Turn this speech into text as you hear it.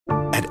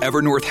At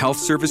Evernorth Health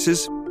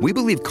Services, we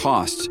believe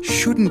costs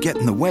shouldn't get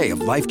in the way of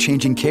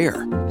life-changing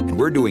care, and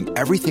we're doing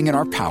everything in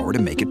our power to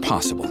make it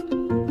possible.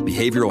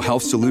 Behavioral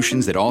health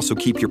solutions that also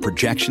keep your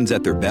projections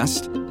at their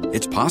best?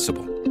 It's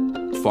possible.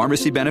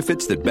 Pharmacy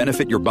benefits that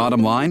benefit your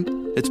bottom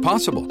line? It's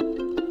possible.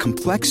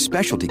 Complex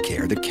specialty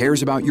care that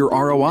cares about your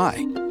ROI?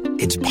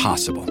 It's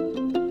possible.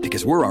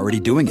 Because we're already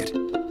doing it.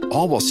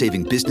 All while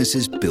saving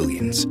businesses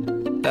billions.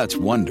 That's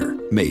Wonder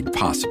made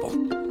possible.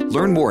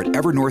 Learn more at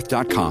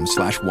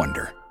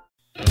evernorth.com/wonder.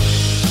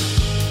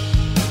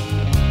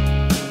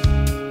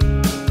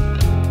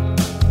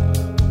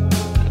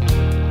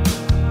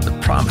 The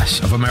promise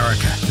of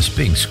America is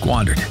being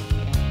squandered.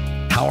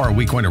 How are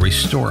we going to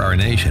restore our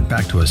nation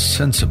back to a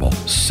sensible,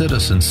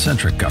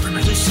 citizen-centric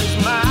government? This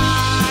is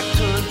my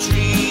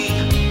country,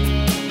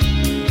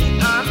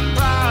 and I'm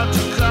proud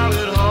to call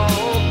it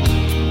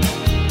home.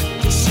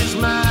 This is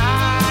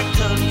my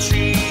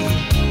country,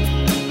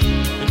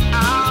 and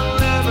I'll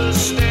never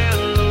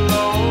stand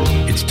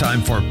alone. It's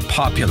time for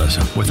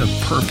populism with a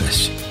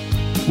purpose.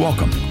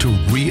 Welcome to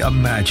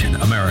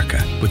Reimagine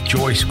America with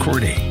Joyce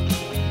Cordy.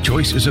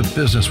 Joyce is a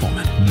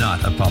businesswoman,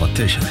 not a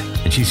politician,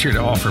 and she's here to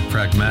offer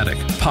pragmatic,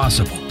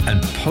 possible,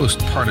 and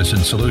post-partisan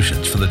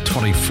solutions for the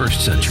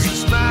 21st century.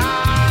 This is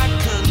my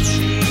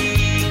country,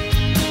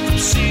 from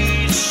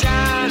sea to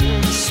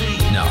shining sea.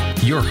 Now,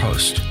 your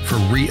host for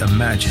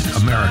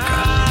Reimagine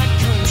America,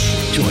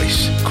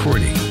 Joyce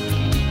Cordy.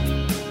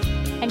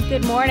 And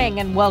good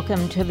morning and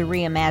welcome to the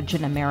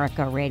Reimagine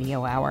America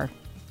Radio Hour.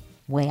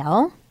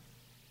 Well,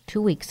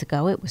 2 weeks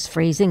ago it was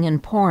freezing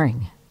and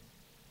pouring.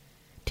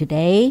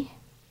 Today,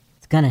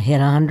 it's going to hit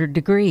 100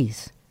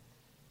 degrees.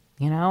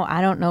 You know, I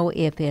don't know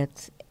if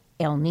it's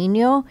El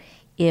Nino,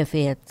 if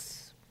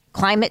it's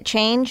climate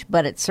change,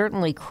 but it's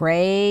certainly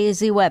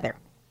crazy weather.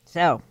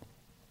 So,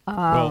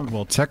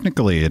 well,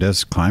 technically it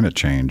is climate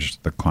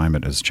change. The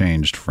climate has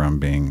changed from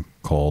being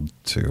cold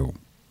to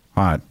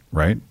hot,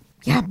 right?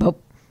 yeah, but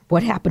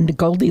what happened to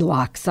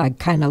Goldilocks? I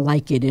kind of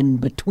like it in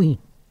between.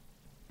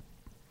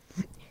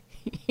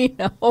 You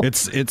know,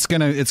 It's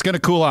gonna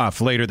cool off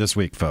later this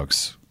week,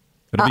 folks.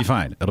 It'll be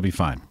fine. It'll be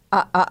fine.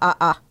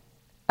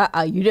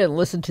 You didn't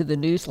listen to the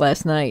news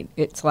last night.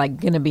 It's like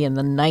going to be in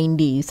the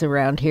 90s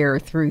around here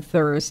through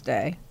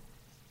Thursday.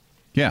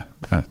 Yeah,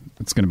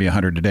 it's going to be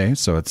 100 today,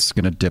 so it's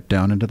going to dip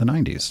down into the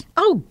 90s.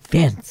 Oh,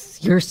 Vince,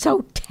 you're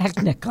so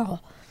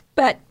technical.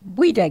 But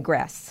we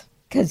digress.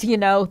 Because, you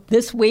know,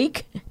 this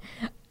week,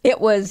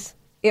 it was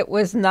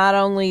not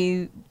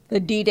only the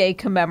D-Day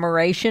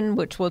commemoration,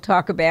 which we'll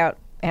talk about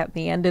at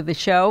the end of the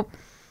show.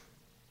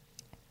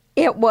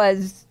 It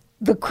was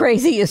the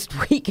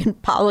craziest week in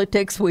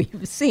politics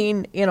we've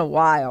seen in a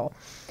while.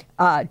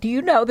 Do you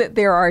know that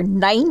there are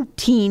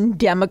 19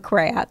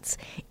 Democrats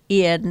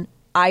in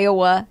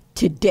Iowa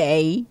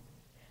today?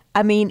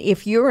 I mean,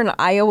 if you're an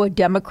Iowa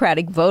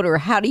Democratic voter,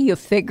 how do you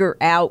figure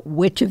out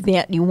which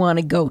event you want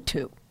to go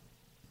to?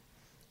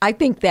 I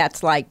think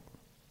that's like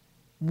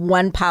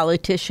one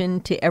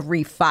politician to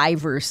every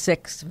 5 or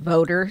 6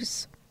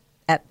 voters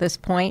at this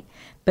point.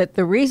 But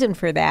the reason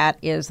for that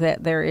is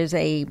that there is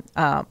a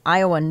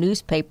Iowa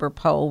newspaper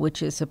poll,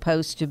 which is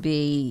supposed to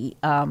be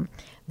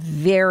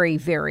very,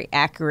 very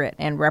accurate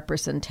and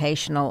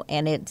representational,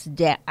 and it's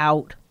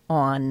out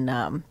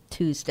on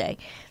Tuesday.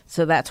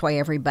 So that's why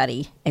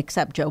everybody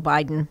except Joe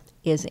Biden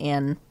is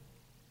in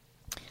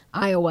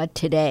Iowa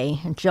today,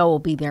 and Joe will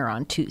be there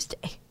on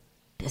Tuesday.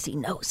 Does he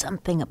know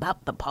something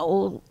about the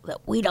poll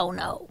that we don't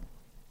know?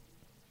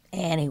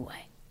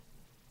 Anyway.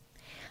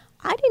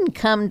 I didn't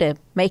come to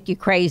make you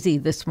crazy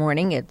this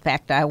morning. In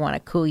fact, I want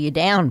to cool you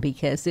down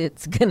because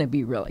it's going to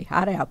be really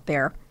hot out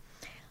there.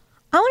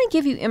 I want to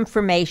give you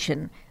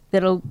information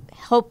that'll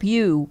help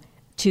you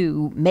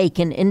to make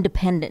an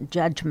independent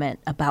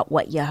judgment about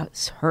what you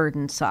heard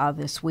and saw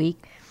this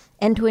week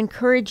and to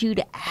encourage you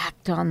to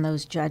act on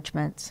those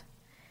judgments.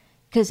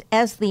 Because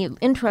as the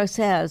intro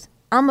says,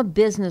 I'm a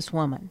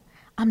businesswoman.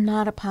 I'm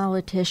not a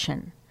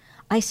politician.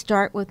 I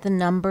start with the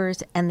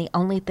numbers, and the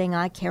only thing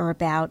I care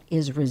about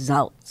is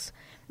results.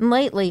 And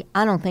lately,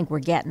 I don't think we're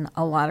getting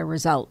a lot of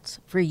results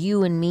for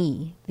you and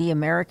me, the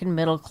American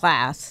middle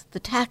class, the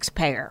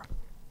taxpayer.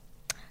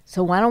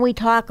 So why don't we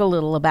talk a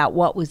little about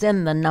what was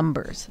in the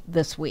numbers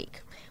this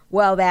week?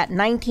 Well, that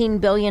 $19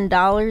 billion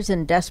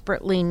in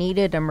desperately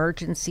needed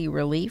emergency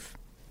relief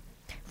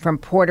from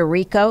Puerto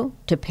Rico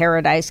to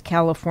Paradise,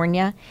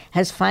 California,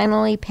 has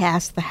finally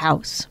passed the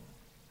House.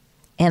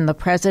 And the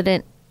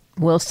president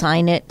will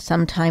sign it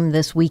sometime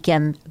this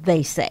weekend,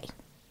 they say.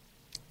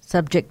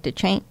 Subject to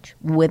change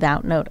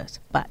without notice.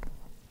 But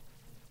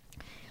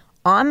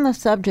on the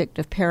subject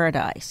of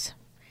Paradise,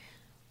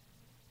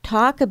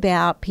 talk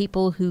about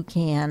people who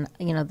can,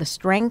 you know, the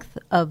strength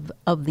of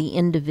the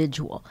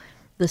individual,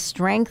 the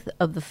strength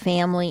of the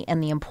family,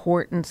 and the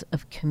importance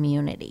of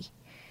community.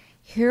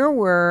 Here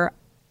were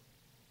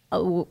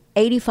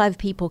 85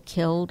 people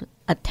killed,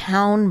 a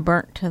town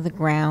burnt to the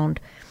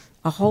ground,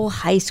 a whole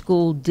high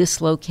school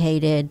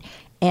dislocated,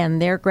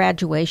 And their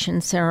graduation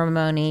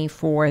ceremony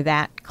for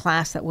that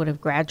class that would have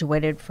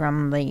graduated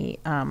from the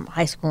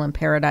high school in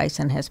Paradise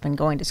and has been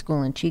going to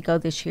school in Chico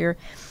this year,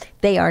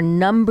 they are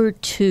number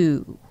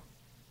 2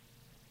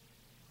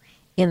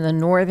 in the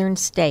northern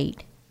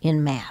state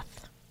in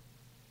math.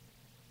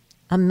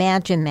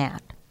 Imagine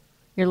that.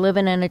 You're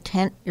living in a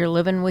tent, you're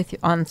living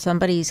on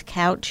somebody's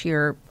couch,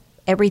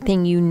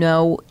 everything you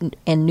know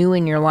and knew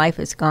in your life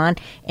is gone,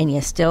 and you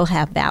still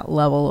have that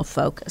level of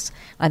focus.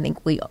 I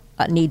think we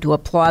need to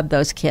applaud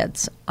those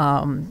kids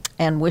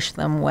and wish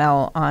them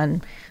well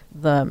on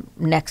the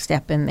next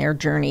step in their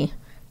journey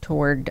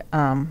toward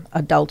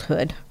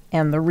adulthood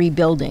and the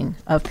rebuilding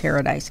of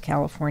Paradise,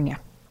 California.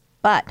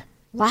 But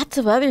lots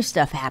of other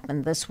stuff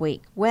happened this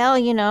week. Well,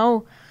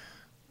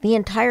 the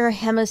entire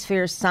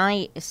hemisphere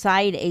sighed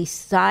a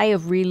sigh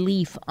of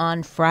relief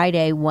on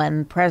Friday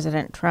when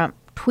President Trump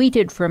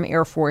tweeted from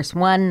Air Force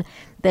One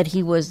that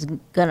he was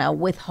going to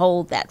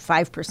withhold that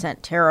 5%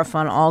 tariff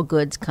on all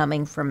goods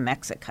coming from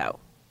Mexico,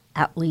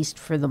 at least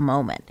for the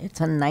moment. It's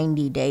a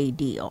 90-day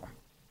deal.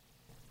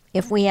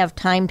 If we have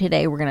time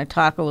today, we're going to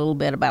talk a little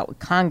bit about what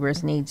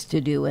Congress needs to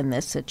do in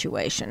this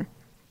situation.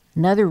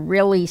 Another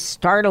really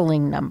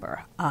startling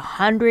number,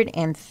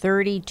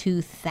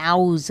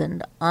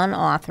 132,000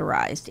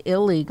 unauthorized,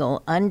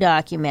 illegal,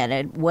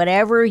 undocumented,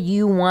 whatever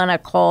you want to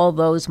call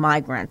those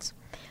migrants,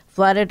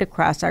 flooded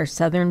across our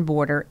southern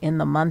border in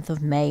the month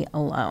of May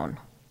alone.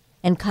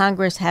 And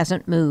Congress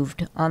hasn't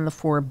moved on the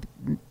 $4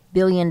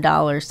 billion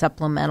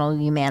supplemental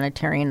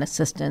humanitarian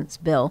assistance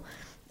bill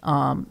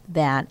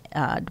that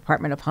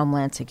Department of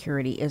Homeland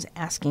Security is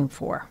asking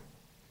for.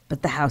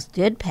 But the House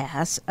did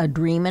pass a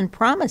Dream and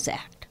Promise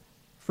Act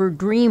for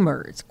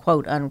dreamers,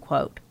 quote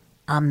unquote,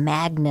 a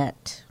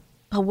magnet.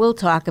 But we'll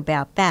talk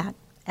about that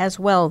as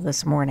well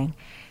this morning.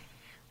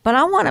 But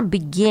I want to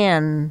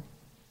begin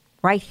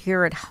right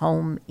here at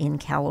home in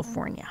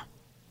California.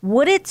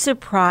 Would it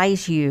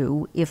surprise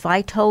you if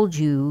I told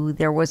you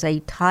there was a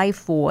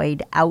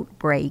typhoid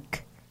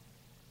outbreak?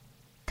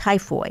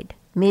 Typhoid,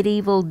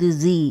 medieval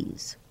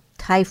disease,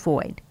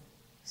 typhoid,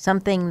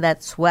 something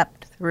that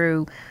swept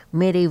through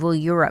medieval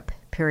Europe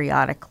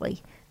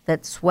periodically,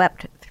 that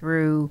swept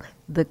through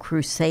the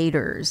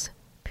Crusaders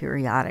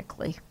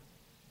periodically.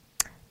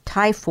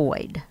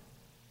 Typhoid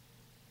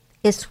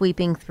is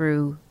sweeping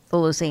through the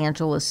Los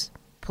Angeles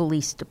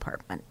Police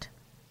Department.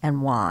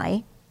 And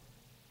why?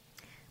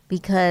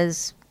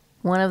 Because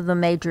one of the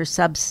major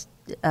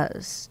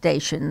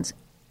substations,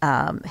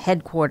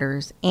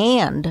 headquarters,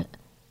 and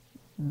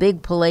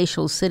big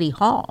palatial city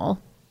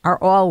hall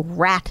are all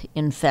rat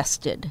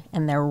infested.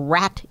 And they're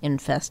rat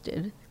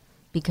infested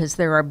because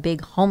there are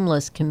big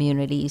homeless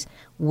communities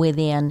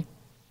within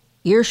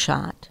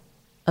earshot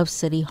of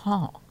City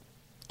Hall.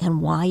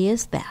 And why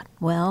is that?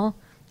 Well,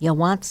 you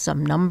want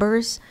some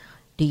numbers?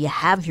 Do you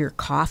have your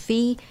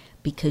coffee?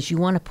 Because you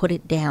want to put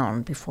it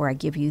down before I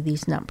give you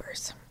these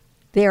numbers.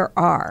 There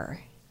are,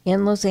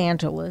 in Los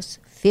Angeles,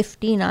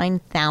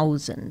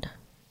 59,000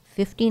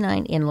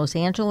 in Los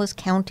Angeles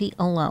County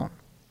alone.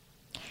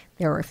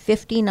 There are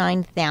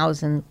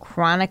 59,000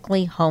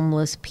 chronically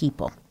homeless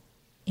people.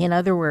 In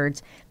other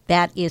words,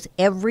 that is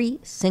every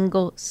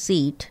single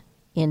seat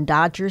in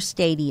Dodger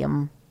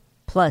Stadium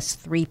plus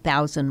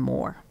 3,000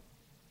 more.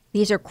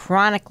 These are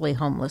chronically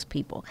homeless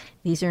people.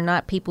 These are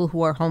not people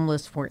who are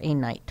homeless for a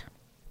night.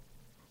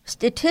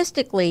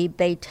 Statistically,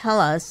 they tell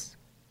us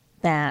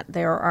that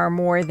there are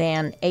more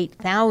than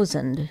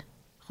 8,000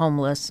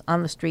 homeless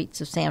on the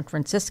streets of San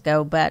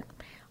Francisco, but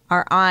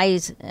our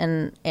eyes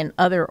and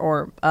other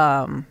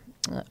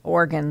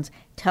organs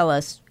tell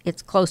us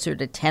it's closer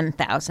to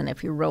 10,000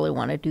 if you really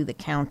want to do the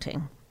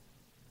counting.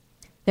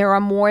 There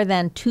are more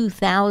than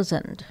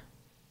 2,000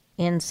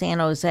 in San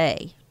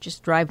Jose.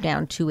 Just drive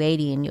down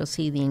 280 and you'll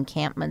see the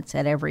encampments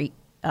at every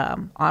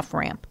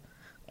off-ramp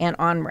and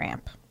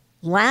on-ramp.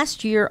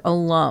 Last year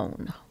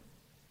alone,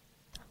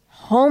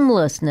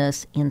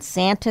 homelessness in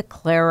Santa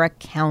Clara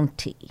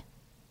County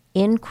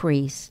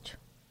increased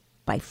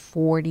by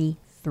 43%.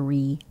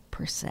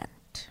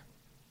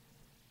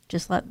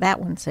 Just let that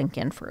one sink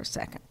in for a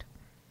second.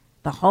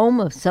 The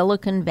home of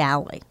Silicon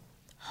Valley,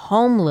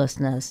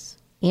 homelessness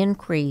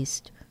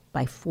increased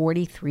by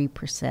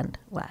 43%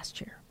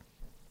 last year.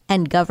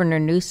 And Governor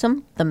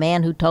Newsom, the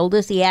man who told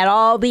us he had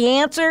all the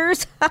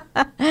answers,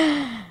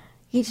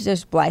 he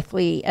just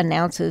blithely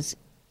announces,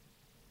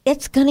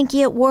 it's going to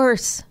get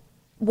worse.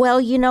 Well,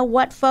 you know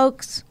what,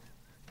 folks?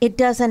 It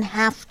doesn't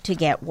have to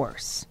get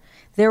worse.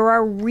 There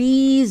are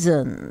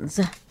reasons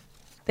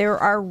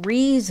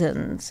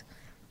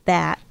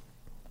that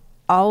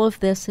all of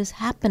this is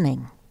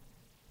happening.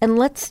 And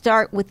let's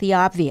start with the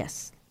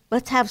obvious.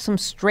 Let's have some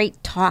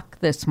straight talk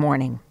this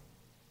morning.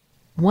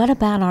 What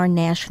about our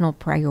national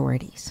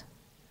priorities?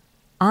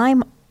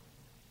 I'm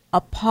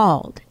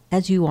appalled,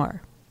 as you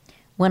are,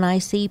 when I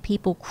see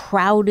people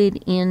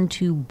crowded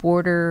into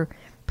border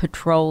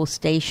patrol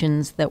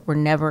stations that were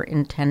never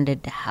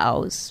intended to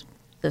house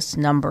this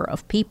number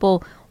of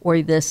people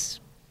or this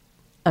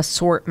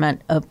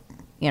assortment of,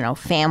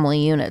 family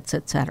units,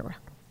 etc.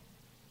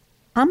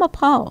 I'm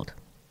appalled.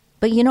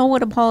 But you know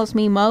what appalls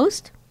me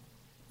most,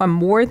 or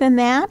more than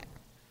that,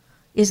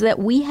 is that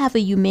we have a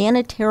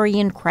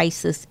humanitarian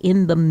crisis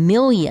in the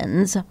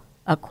millions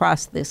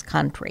across this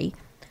country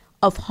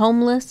of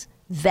homeless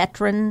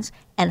veterans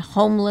and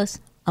homeless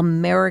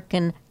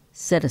American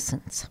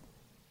citizens.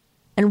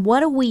 And what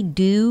do we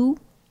do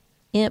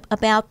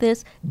about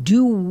this?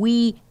 Do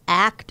we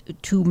act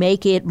to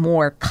make it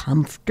more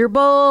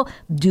comfortable?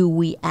 Do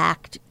we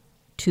act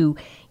to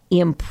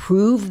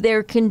improve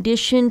their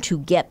condition, to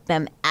get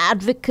them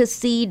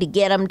advocacy, to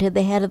get them to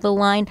the head of the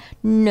line?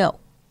 No.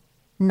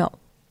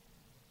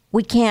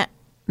 We can't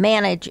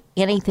manage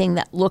anything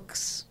that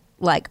looks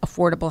like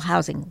affordable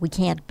housing. We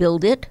can't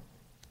build it.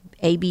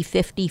 AB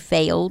 50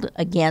 failed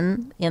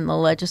again in the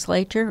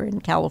legislature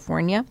in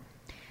California.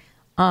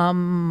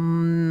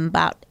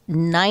 About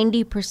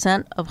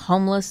 90% of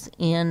homeless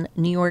in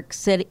New York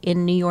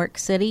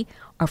City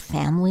are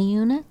family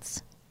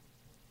units.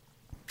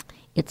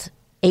 It's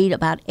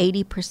about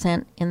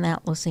 80% in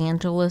that Los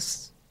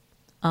Angeles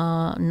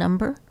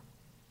number.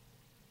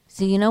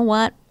 So you know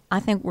what? I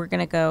think we're going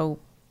to go.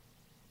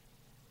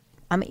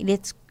 I mean,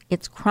 it's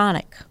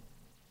chronic.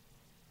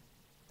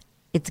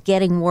 It's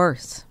getting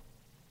worse.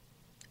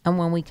 And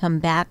when we come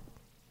back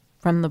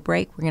from the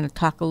break, we're going to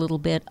talk a little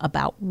bit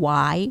about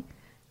why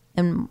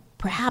and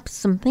perhaps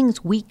some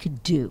things we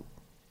could do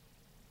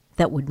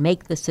that would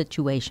make the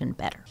situation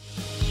better.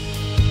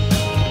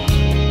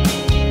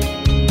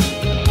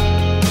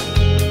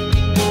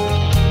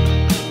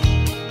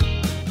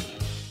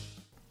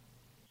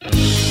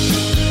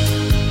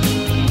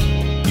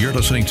 You're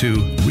listening to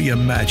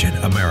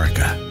Reimagine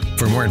America.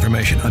 For more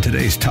information on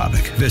today's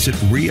topic, visit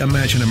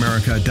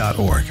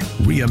reimagineamerica.org.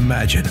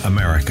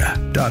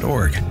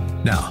 reimagineamerica.org.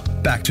 Now,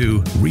 back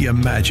to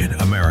Reimagine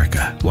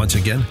America. Once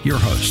again, your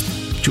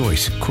host,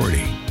 Joyce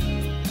Cordy.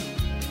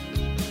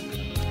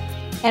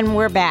 And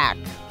we're back.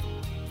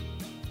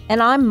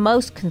 And I am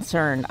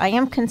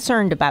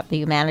concerned about the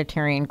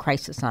humanitarian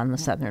crisis on the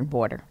southern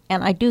border.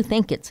 And I do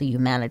think it's a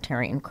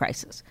humanitarian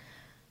crisis.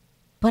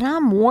 But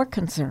I'm more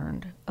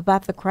concerned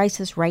about the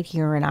crisis right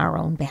here in our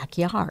own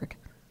backyard.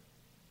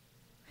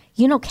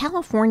 You know,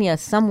 California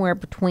is somewhere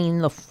between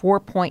the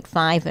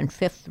 4.5 and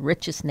 5th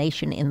richest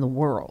nation in the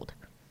world.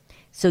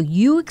 So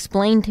you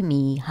explain to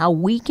me how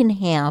we can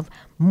have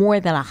more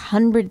than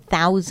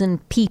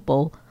 100,000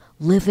 people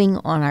living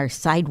on our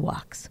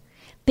sidewalks,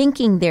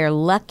 thinking they're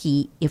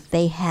lucky if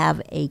they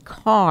have a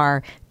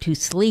car to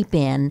sleep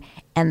in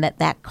and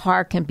that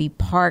car can be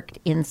parked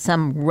in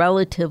some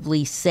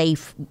relatively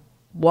safe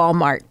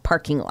Walmart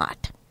parking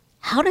lot.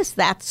 How does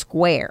that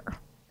square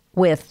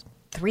with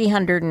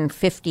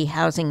 350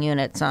 housing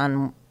units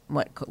on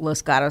what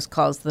Los Gatos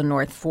calls the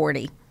North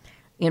 40,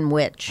 in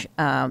which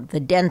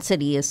the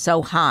density is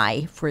so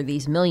high for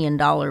these $1 million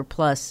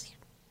plus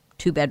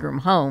two-bedroom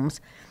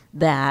homes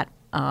that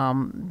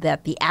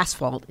the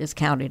asphalt is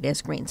counted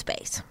as green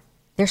space?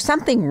 There's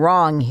something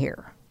wrong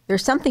here.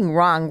 There's something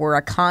wrong where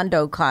a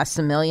condo costs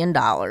 $1 million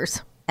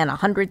and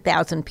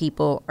 100,000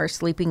 people are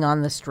sleeping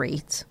on the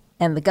streets,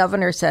 and the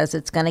governor says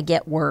it's going to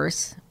get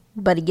worse,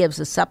 but he gives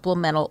a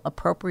supplemental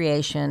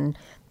appropriation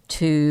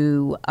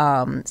to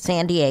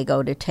San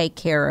Diego to take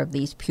care of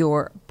these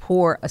poor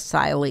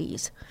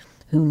asylees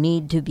who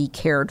need to be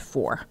cared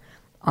for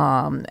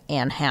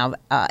and have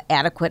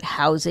adequate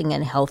housing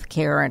and health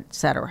care,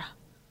 etc.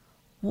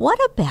 What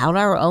about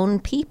our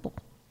own people?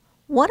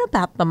 What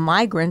about the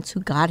migrants who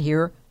got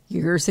here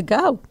years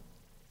ago?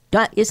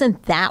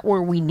 Isn't that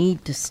where we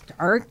need to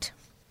start?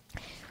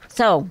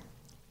 So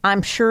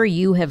I'm sure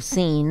you have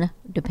seen,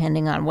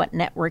 depending on what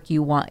network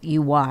you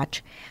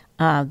watch,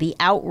 the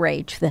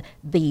outrage,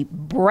 the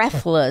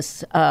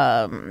breathless,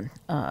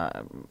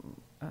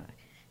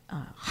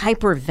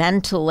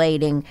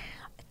 hyperventilating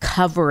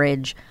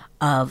coverage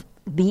of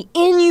the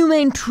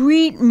inhumane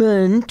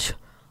treatment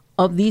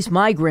of these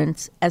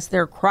migrants as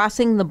they're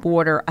crossing the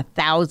border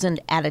 1,000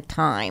 at a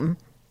time,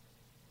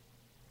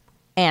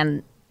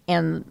 and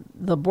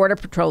the Border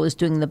Patrol is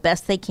doing the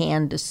best they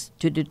can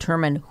to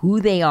determine who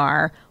they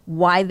are,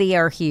 why they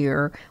are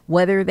here,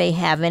 whether they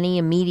have any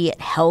immediate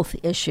health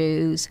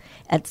issues,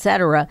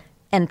 etc.,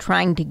 and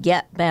trying to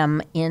get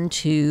them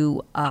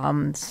into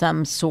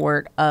some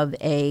sort of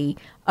a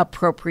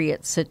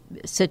appropriate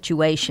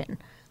situation.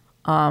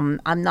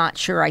 I'm not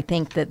sure. I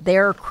think that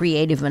they're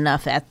creative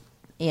enough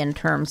in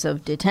terms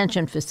of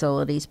detention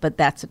facilities, but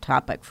that's a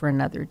topic for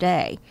another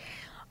day.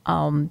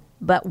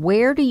 But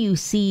where do you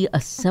see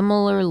a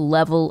similar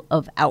level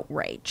of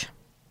outrage?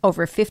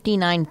 Over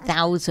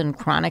 59,000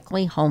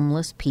 chronically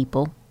homeless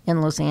people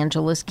in Los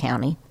Angeles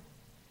County,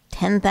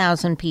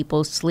 10,000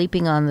 people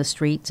sleeping on the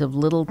streets of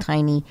little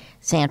tiny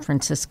San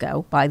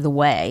Francisco. By the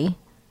way,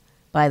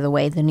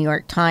 the New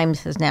York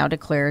Times has now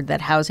declared that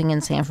housing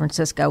in San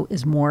Francisco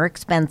is more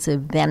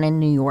expensive than in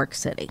New York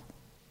City.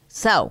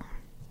 So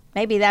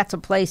maybe that's a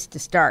place to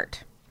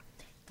start.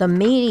 The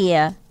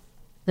media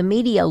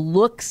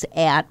looks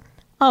at,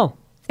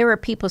 there are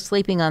people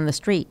sleeping on the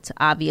streets.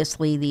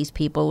 Obviously, these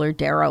people are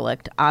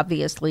derelict.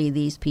 Obviously,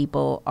 these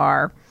people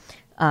are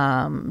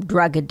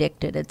drug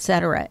addicted,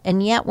 etc.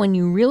 And yet when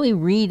you really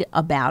read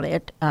about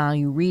it,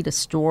 you read a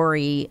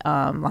story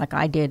like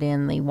I did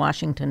in the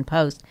Washington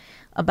Post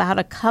about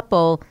a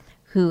couple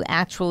who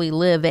actually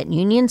live at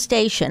Union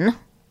Station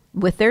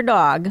with their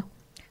dog,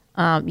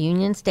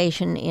 Union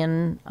Station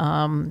in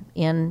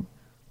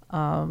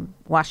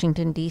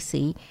Washington,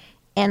 D.C.,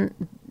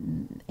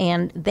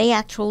 and they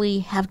actually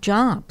have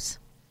jobs.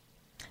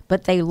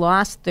 But they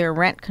lost their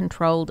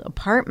rent-controlled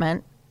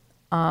apartment,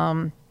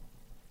 and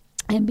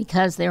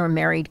because they're a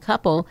married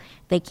couple,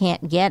 they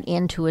can't get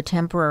into a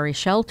temporary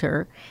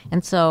shelter,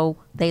 and so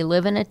they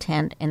live in a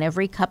tent, and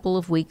every couple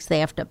of weeks they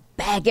have to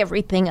bag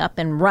everything up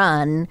and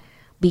run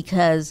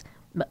because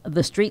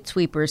the street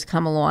sweepers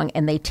come along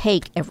and they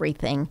take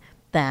everything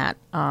that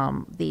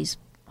these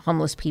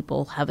homeless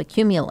people have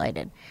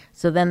accumulated.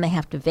 So then they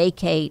have to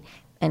vacate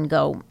and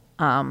go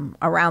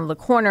around the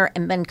corner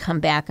and then come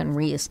back and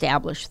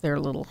reestablish their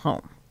little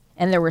home.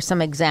 And there were some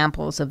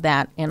examples of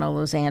that in a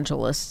Los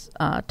Angeles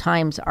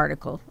Times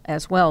article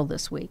as well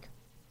this week.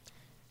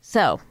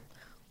 So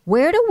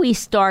where do we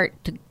start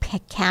to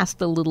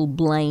cast a little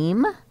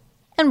blame,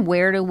 and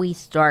where do we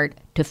start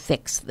to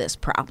fix this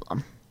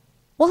problem?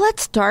 Well,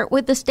 let's start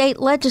with the state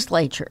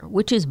legislature,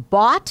 which is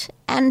bought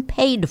and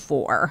paid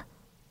for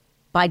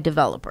by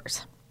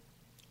developers.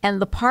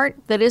 And the part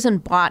that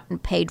isn't bought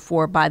and paid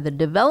for by the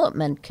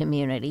development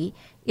community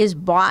is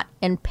bought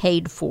and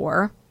paid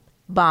for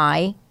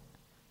by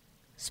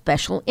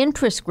special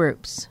interest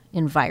groups,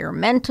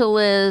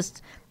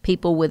 environmentalists,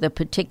 people with a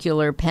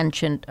particular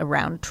penchant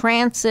around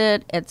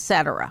transit,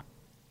 etc.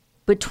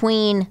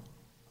 Between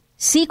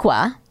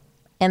CEQA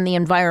and the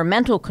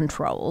environmental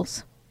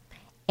controls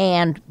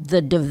and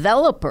the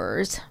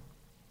developers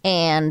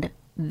and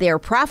their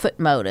profit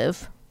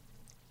motive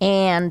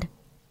and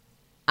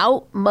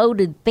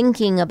outmoded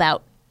thinking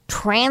about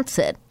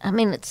transit. I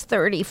mean, it's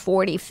 30,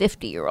 40,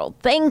 50-year-old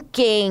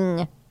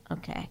thinking.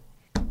 Okay.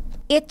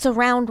 It's a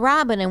round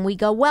robin, and we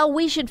go, well,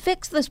 we should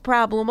fix this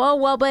problem. Oh,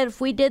 well, but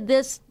if we did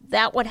this,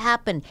 that would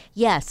happen.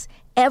 Yes,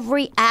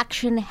 every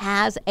action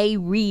has a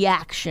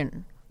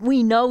reaction.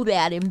 We know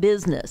that in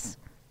business.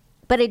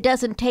 But it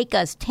doesn't take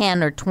us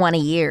 10 or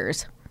 20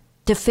 years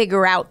to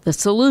figure out the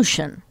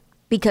solution,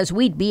 because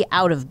we'd be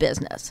out of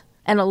business.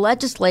 And a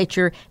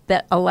legislature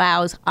that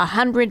allows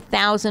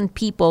 100,000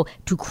 people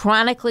to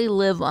chronically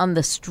live on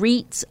the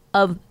streets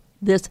of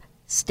this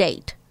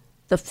state,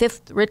 the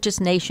fifth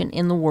richest nation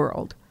in the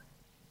world,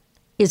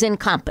 is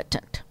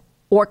incompetent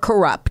or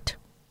corrupt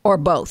or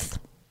both.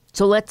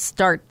 So let's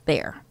start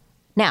there.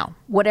 Now,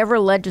 whatever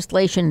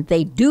legislation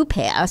they do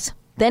pass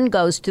then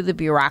goes to the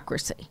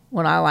bureaucracy,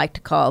 what I like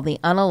to call the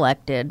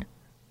unelected,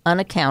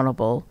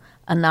 unaccountable,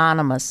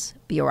 anonymous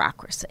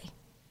bureaucracy.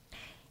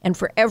 And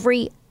for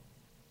every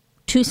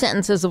 2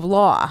 sentences of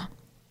law,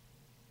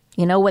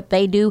 you know what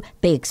they do?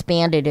 They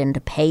expand it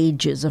into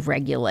pages of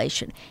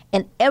regulation.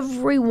 And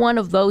every one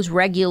of those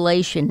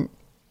regulations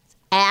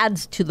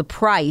adds to the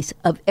price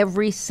of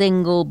every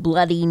single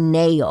bloody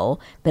nail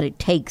that it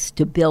takes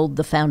to build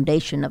the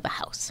foundation of a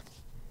house.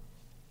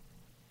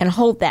 And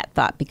hold that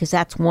thought, because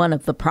that's one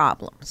of the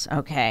problems,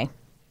 okay?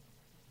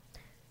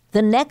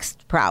 The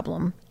next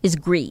problem is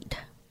greed.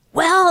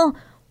 Well,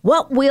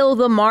 what will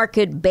the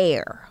market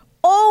bear?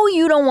 Oh,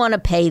 you don't want to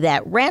pay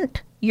that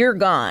rent? You're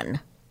gone.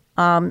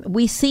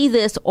 We see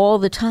this all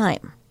the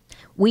time.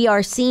 We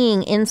are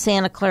seeing in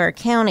Santa Clara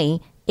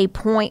County a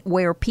point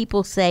where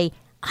people say,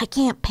 I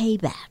can't pay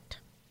that.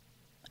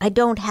 I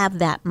don't have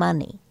that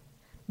money.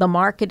 The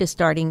market is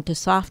starting to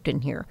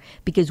soften here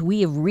because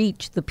we have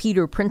reached the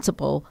Peter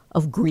principle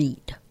of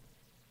greed.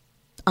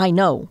 I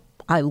know.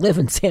 I live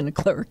in Santa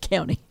Clara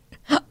County.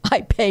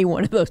 I pay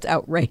one of those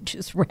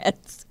outrageous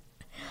rents.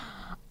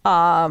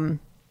 But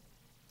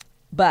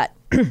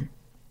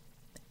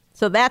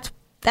so that's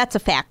a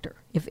factor.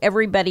 If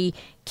everybody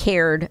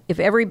cared, if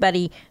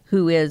everybody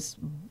who is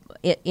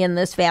in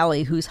this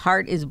valley whose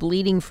heart is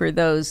bleeding for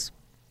those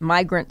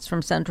migrants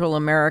from Central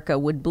America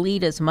would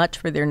bleed as much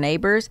for their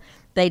neighbors,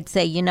 they'd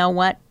say, you know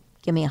what,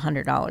 give me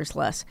 $100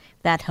 less.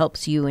 That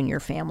helps you and your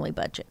family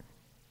budget.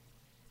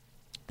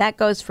 That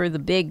goes for the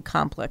big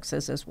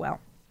complexes as well.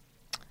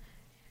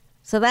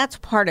 So that's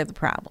part of the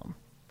problem.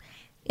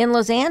 In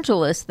Los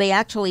Angeles, they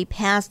actually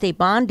passed a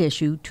bond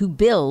issue to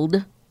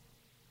build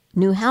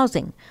new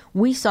housing.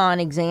 We saw an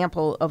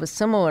example of a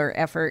similar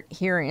effort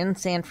here in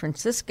San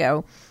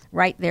Francisco,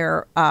 right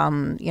there,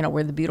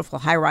 where the beautiful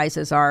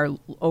high-rises are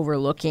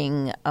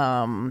overlooking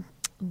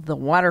the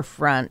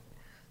waterfront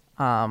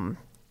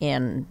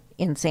in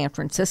San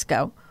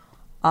Francisco,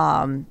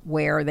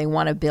 where they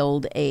want to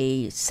build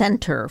a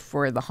center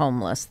for the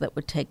homeless that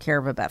would take care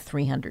of about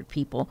 300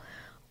 people.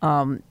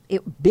 The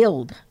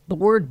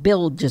word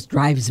build just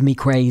drives me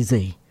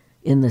crazy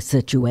in this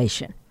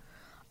situation.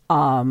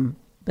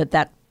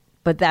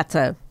 But that's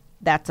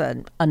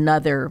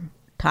another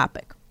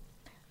topic.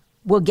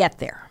 We'll get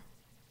there.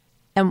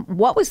 And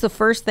what was the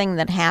first thing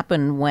that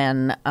happened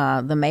when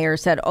the mayor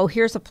said, oh,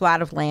 here's a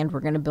plot of land, we're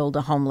going to build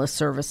a homeless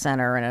service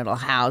center and it'll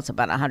house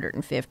about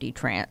 150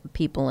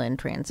 people in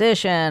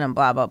transition and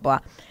blah, blah, blah.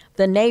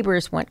 the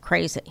neighbors went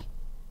crazy.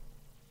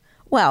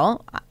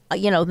 Well,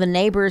 the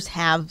neighbors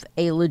have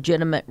a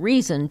legitimate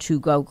reason to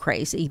go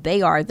crazy.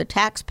 They are the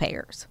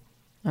taxpayers,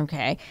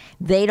 okay?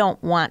 They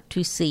don't want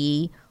to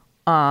see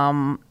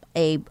a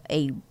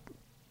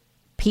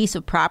piece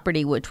of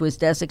property which was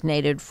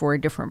designated for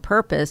a different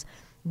purpose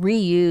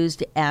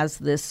reused as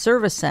this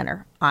service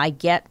center. I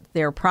get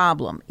their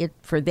problem.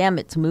 For them,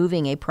 it's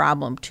moving a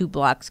problem 2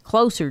 blocks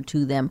closer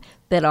to them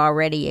that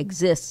already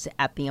exists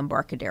at the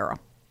Embarcadero.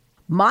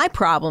 My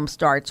problem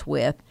starts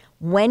with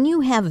when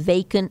you have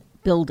vacant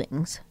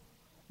buildings,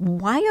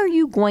 why are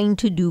you going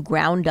to do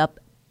ground up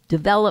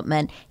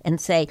development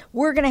and say,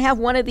 we're going to have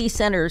one of these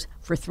centers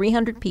for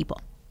 300 people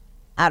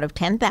out of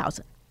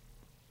 10,000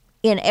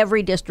 in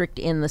every district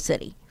in the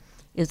city?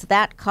 Is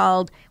that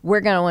called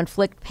we're going to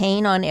inflict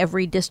pain on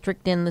every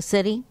district in the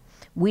city?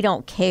 We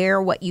don't care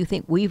what you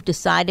think. We've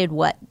decided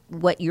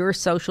what your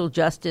social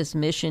justice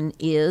mission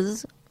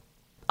is.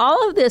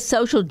 All of this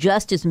social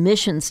justice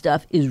mission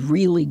stuff is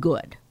really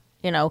good.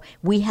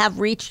 We have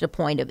reached a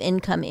point of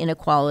income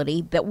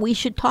inequality that we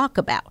should talk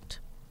about.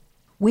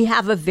 We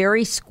have a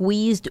very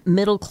squeezed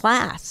middle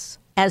class,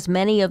 as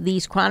many of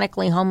these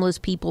chronically homeless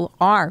people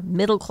are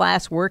middle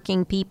class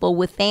working people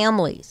with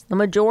families. The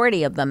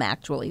majority of them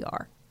actually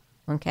are.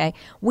 Okay?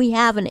 We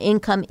have an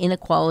income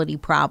inequality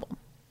problem.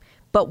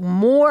 But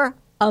more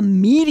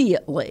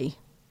immediately,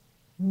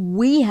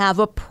 we have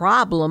a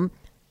problem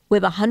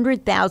with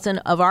 100,000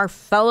 of our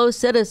fellow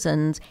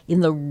citizens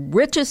in the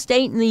richest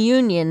state in the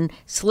union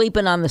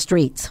sleeping on the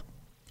streets.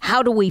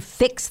 How do we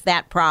fix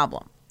that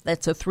problem?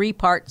 That's a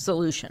 3-part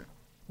solution.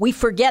 We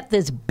forget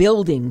this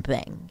building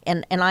thing.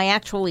 And I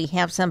actually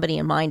have somebody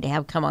in mind to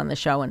have come on the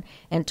show and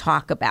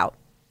talk about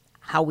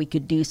how we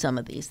could do some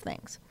of these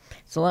things.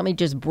 So let me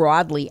just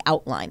broadly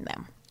outline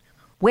them.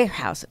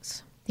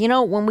 Warehouses.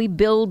 When we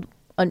build,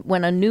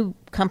 when a new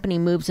company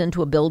moves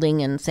into a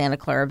building in Santa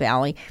Clara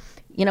Valley,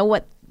 you know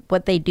what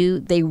they do?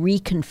 They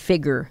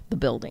reconfigure the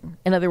building.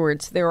 In other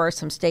words, there are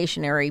some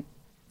stationary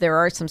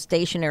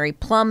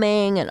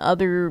plumbing and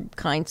other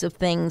kinds of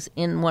things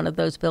in one of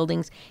those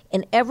buildings,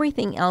 and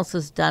everything else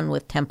is done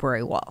with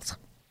temporary walls.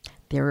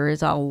 There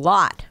is a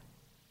lot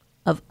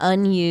of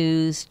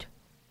unused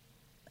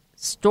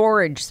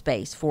storage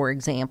space, for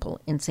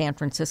example, in San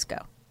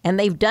Francisco. And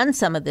they've done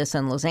some of this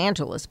in Los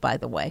Angeles, by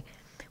the way,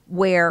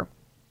 where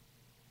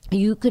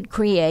you could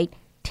create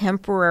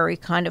temporary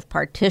kind of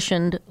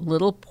partitioned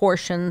little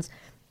portions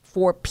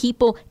for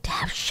people to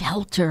have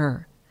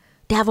shelter,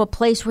 to have a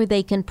place where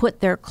they can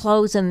put their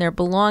clothes and their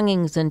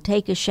belongings and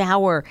take a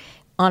shower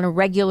on a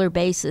regular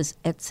basis,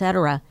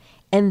 etc.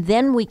 And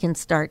then we can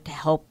start to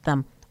help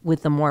them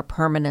with the more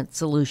permanent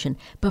solution.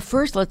 But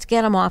first, let's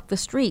get them off the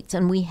streets.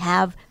 And we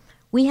have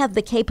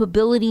the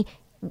capability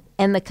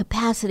and the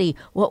capacity.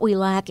 What we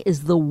lack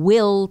is the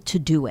will to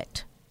do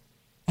it.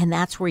 And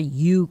that's where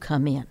you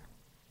come in.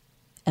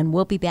 And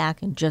we'll be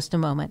back in just a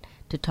moment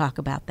to talk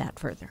about that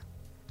further.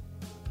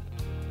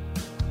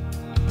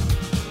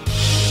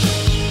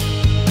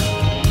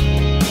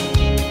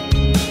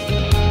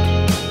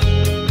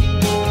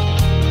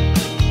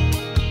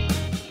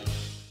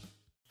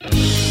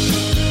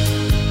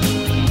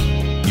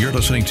 You're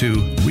listening to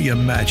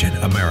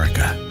Reimagine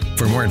America.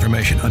 For more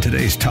information on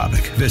today's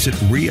topic, visit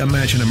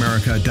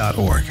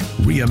reimagineamerica.org.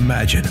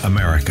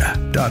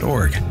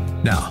 reimagineamerica.org.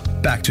 Now,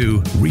 back to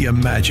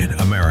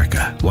Reimagine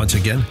America. Once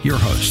again, your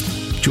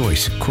host,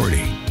 Joyce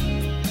Cordy.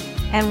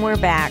 And we're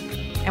back.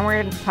 And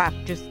we're going to talk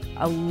just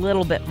a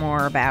little bit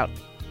more about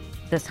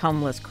this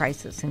homeless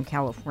crisis in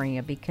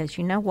California, because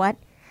you know what?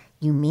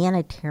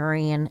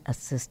 Humanitarian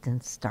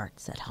assistance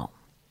starts at home.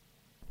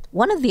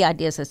 One of the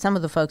ideas that some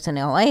of the folks in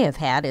LA have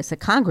had is that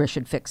Congress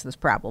should fix this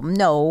problem.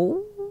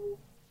 No,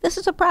 this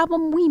is a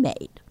problem we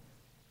made.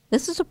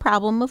 This is a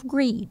problem of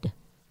greed.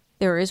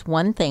 There is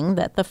one thing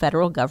that the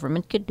federal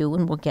government could do,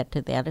 and we'll get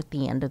to that at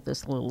the end of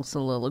this little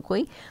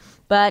soliloquy.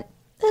 But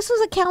this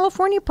is a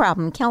California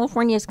problem.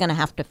 California is going to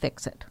have to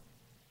fix it.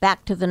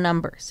 Back to the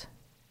numbers.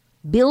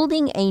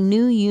 Building a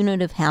new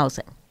unit of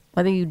housing,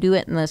 whether you do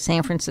it in the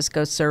San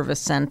Francisco Service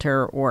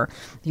Center or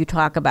you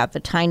talk about the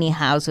tiny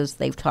houses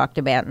they've talked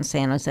about in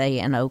San Jose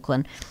and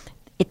Oakland,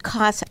 it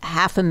costs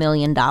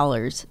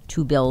 $500,000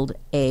 to build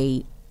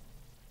a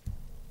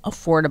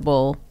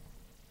affordable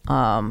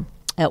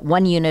at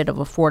one unit of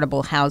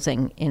affordable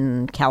housing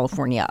in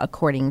California,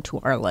 according to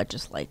our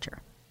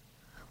legislature.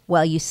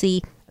 Well, you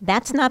see,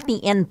 that's not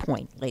the end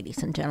point,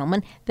 ladies and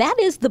gentlemen. That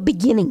is the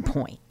beginning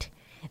point.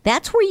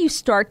 That's where you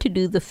start to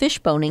do the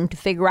fishboning to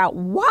figure out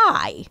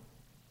why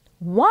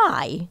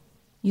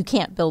you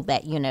can't build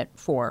that unit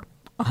for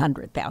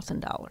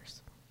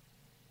 $100,000.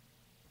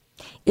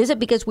 Is it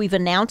because we've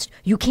announced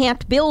you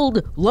can't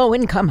build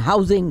low-income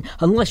housing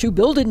unless you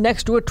build it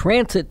next to a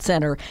transit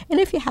center? And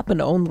if you happen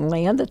to own the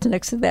land that's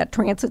next to that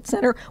transit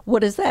center,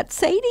 what does that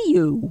say to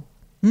you?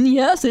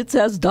 Yes, it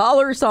says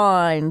dollar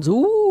signs.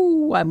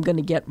 Ooh, I'm going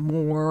to get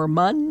more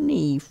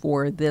money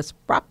for this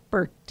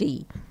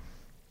property.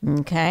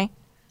 Okay?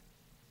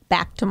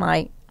 Back to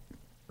my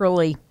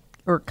early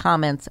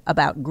comments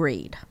about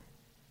greed.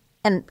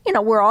 And, you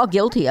know, we're all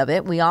guilty of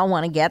it. We all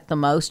want to get the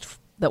most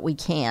that we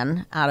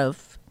can out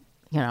of,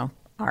 you know,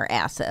 our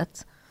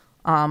assets.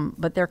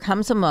 But there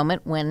comes a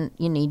moment when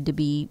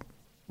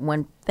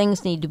when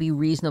things need to be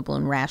reasonable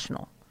and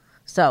rational.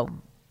 So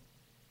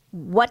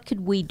what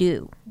could we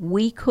do?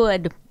 We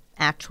could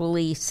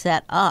actually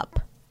set up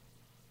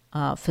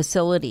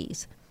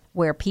facilities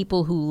where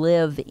people who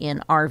live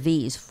in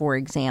RVs, for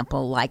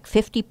example, like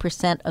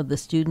 50% of the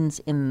students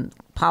in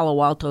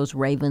Palo Alto's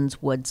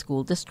Ravenswood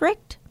School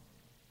District,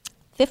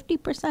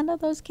 50% of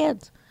those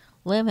kids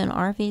live in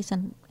RVs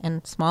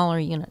and smaller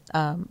units,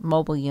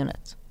 mobile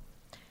units.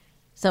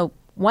 So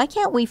why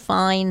can't we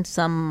find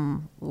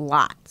some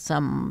lot,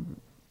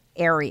 some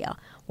area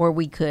where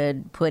we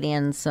could put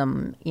in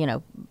some, you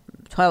know,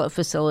 toilet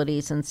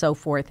facilities and so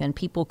forth, and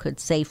people could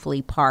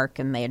safely park,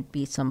 and there'd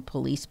be some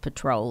police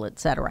patrol,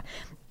 etc.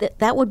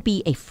 That would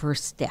be a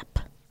first step.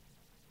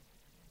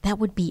 That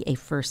would be a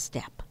first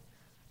step.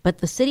 But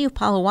the city of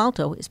Palo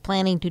Alto is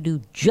planning to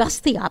do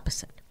just the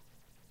opposite.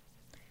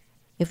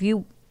 If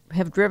you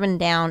have driven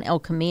down El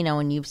Camino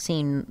and you've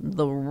seen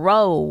the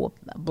row,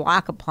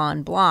 block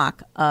upon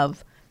block,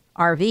 of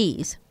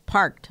RVs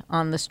parked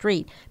on the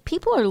street,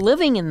 people are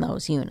living in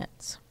those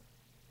units.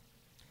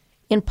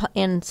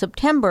 In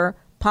September,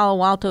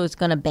 Palo Alto is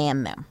going to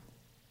ban them.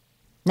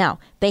 Now,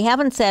 they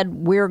haven't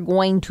said we're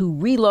going to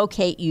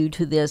relocate you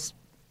to this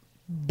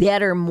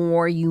better,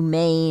 more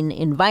humane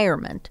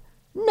environment.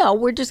 No,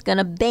 we're just going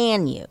to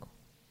ban you.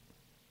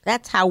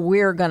 That's how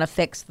we're going to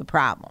fix the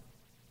problem.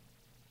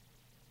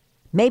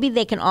 Maybe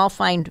they can all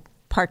find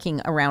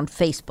parking around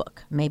Facebook.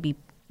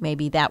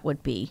 Maybe that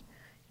would be,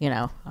 you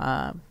know,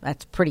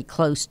 that's pretty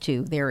close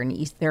to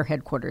their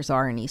headquarters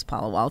are in East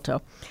Palo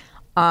Alto.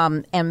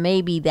 And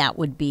maybe that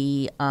would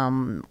be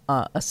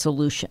a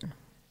solution.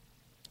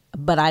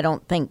 But I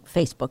don't think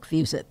Facebook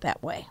views it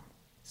that way.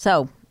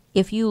 So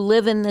if you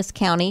live in this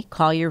county,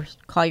 call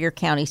your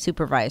county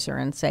supervisor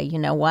and say, you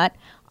know what,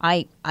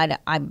 I'm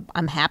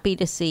happy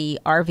to see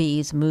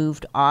RVs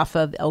moved off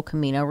of El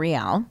Camino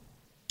Real,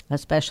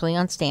 especially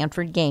on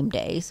Stanford game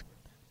days.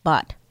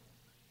 But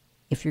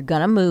if you're going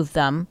to move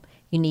them,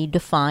 you need to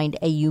find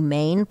a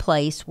humane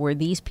place where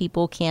these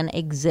people can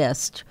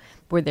exist,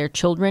 where their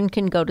children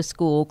can go to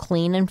school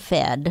clean and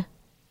fed,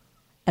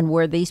 and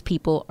where these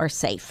people are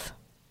safe.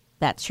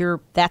 That's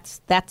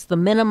the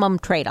minimum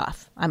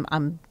trade-off.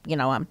 I'm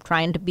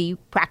trying to be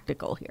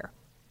practical here.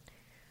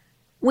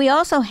 We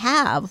also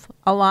have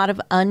a lot of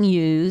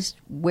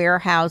unused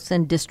warehouse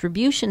and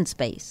distribution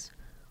space.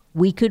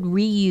 We could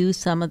reuse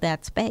some of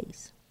that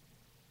space.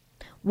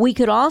 We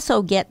could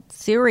also get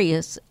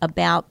serious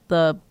about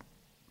the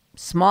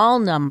small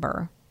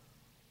number,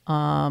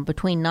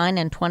 between 9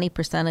 and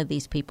 20% of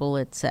these people,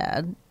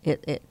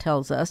 it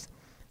tells us,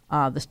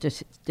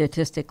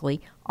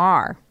 statistically,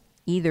 are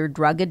either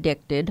drug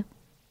addicted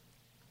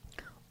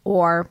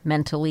or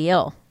mentally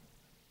ill.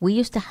 We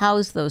used to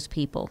house those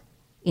people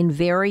in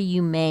very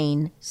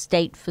humane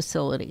state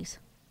facilities.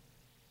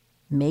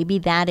 Maybe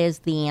that is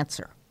the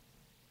answer.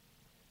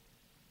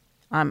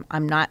 I'm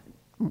not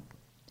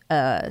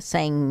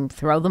saying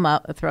throw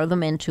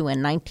them into a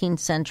 19th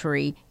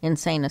century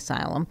insane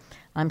asylum.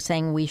 I'm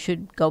saying we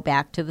should go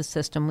back to the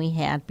system we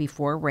had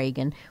before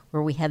Reagan,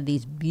 where we had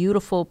these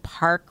beautiful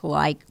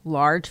park-like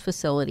large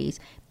facilities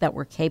that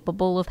were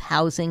capable of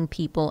housing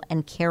people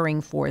and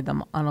caring for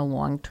them on a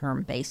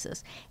long-term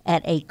basis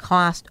at a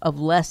cost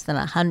of less than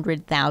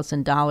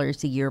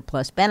 $100,000 a year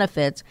plus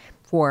benefits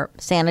for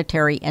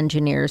sanitary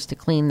engineers to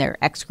clean their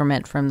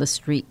excrement from the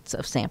streets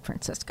of San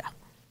Francisco.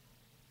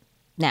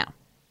 Now,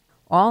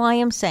 all I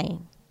am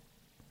saying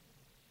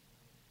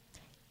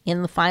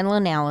in the final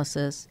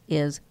analysis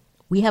is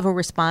we have a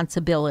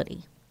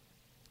responsibility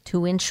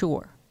to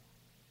ensure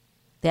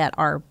that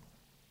our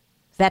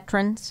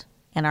veterans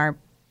and our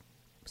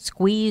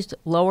squeezed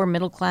lower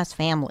middle class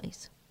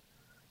families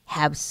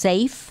have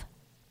safe,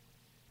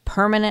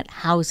 permanent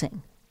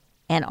housing.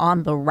 And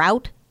on the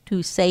route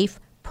to safe,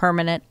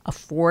 permanent,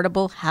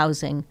 affordable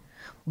housing,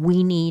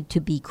 we need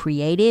to be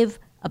creative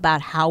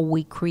about how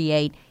we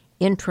create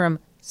interim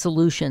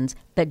solutions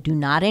that do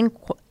not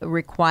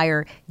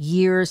require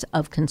years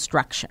of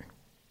construction,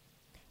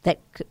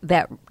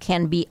 that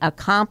can be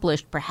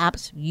accomplished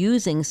perhaps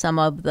using some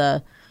of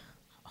the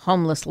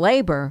homeless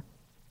labor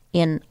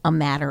in a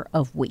matter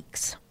of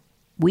weeks.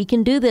 We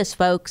can do this,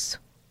 folks,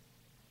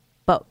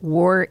 but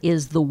war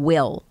is the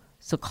will.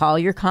 So call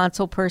your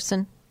council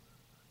person,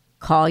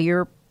 call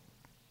your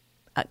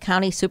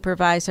county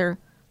supervisor,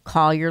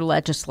 call your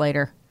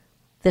legislator.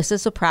 This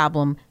is a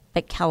problem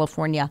that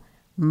California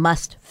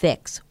must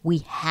fix. We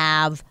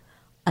have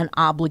an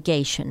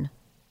obligation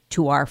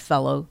to our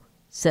fellow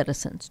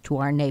citizens, to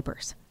our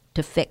neighbors,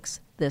 to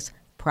fix this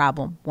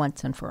problem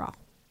once and for all.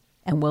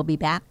 And we'll be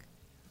back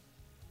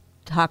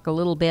to talk a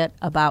little bit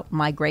about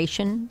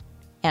migration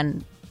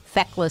and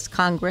feckless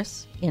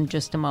Congress in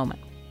just a moment.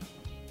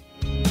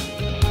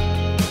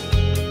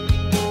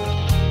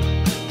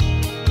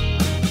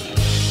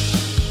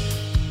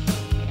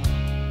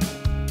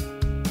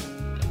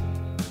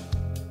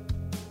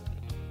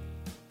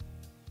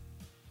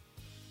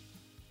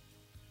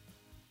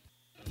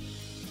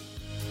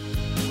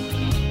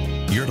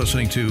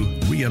 listening to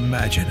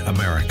Reimagine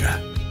America.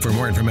 For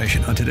more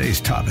information on today's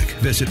topic,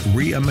 visit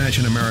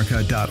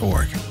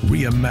reimagineamerica.org.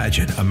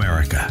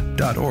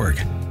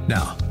 Reimagineamerica.org.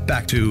 Now,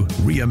 back to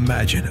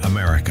Reimagine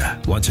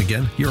America. Once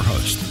again, your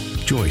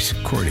host, Joyce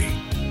Cordy.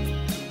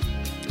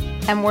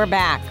 And we're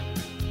back.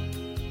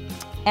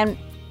 And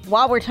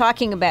while we're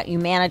talking about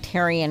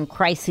humanitarian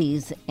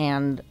crises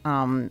and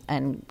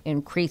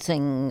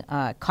increasing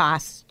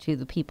costs to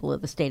the people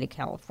of the state of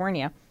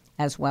California,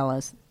 as well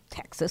as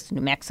Texas,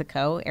 New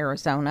Mexico,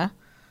 Arizona,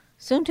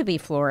 soon to be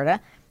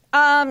Florida,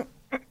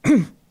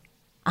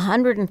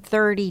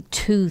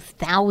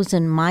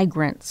 132,000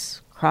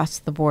 migrants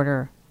crossed the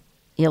border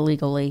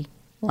illegally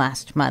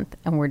last month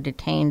and were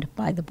detained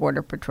by the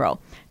Border Patrol.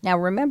 Now,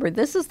 remember,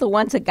 this is the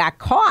ones that got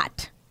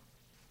caught.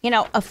 You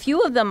know, a few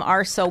of them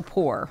are so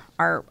poor,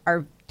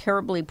 are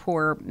terribly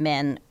poor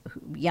men,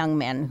 young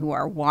men who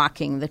are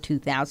walking the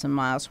 2,000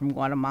 miles from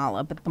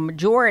Guatemala, but the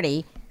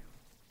majority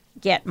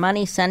get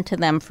money sent to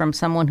them from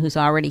someone who's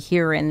already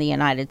here in the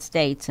United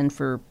States, and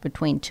for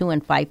between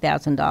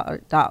 $2,000 and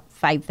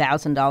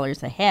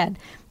 $5,000 a head,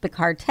 the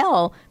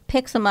cartel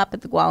picks them up at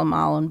the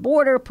Guatemalan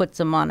border, puts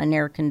them on an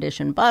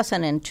air-conditioned bus,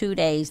 and in 2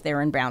 days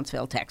they're in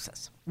Brownsville,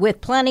 Texas,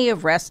 with plenty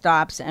of rest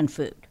stops and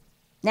food.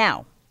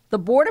 Now, the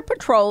Border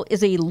Patrol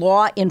is a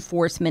law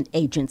enforcement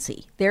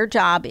agency. Their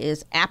job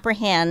is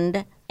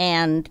apprehend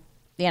and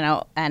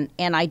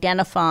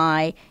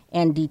identify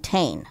and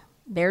detain.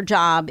 Their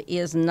job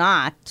is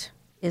not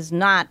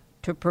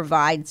to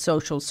provide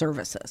social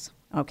services,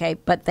 okay?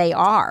 But they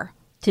are.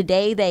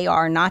 Today they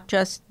are not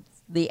just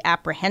the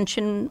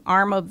apprehension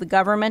arm of the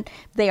government.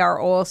 They are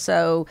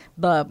also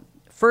the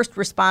first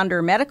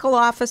responder medical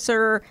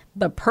officer,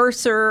 the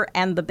purser,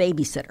 and the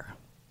babysitter.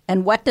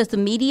 And what does the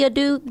media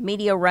do? The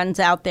media runs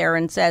out there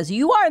and says,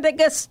 "You are the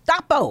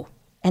Gestapo."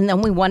 And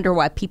then we wonder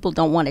why people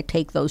don't want to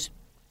take those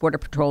Border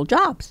Patrol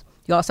jobs.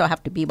 You also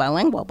have to be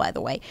bilingual, by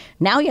the way.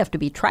 Now you have to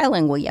be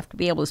trilingual. You have to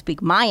be able to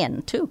speak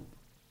Mayan, too.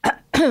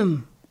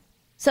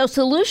 So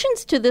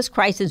solutions to this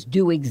crisis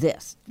do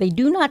exist. They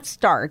do not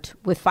start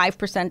with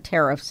 5%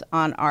 tariffs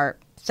on our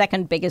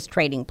second biggest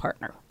trading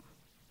partner,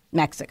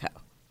 Mexico.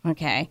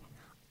 Okay?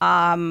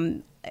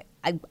 I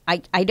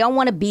don't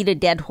want to beat a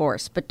dead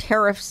horse, but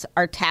tariffs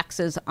are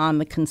taxes on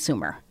the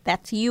consumer.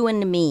 That's you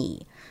and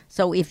me.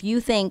 So if you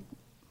think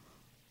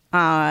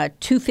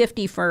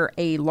 $2.50 for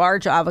a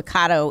large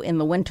avocado in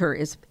the winter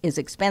is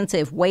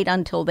expensive, wait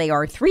until they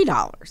are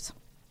 $3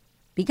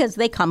 because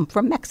they come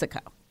from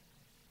Mexico.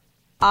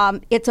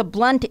 It's a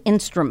blunt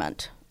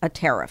instrument, a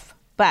tariff.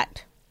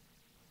 But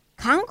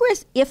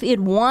Congress, if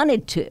it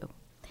wanted to,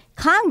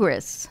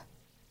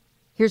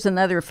 here's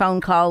another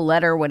phone call,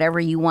 letter, whatever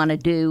you want to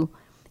do,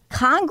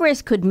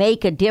 Congress could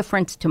make a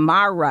difference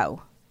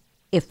tomorrow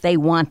if they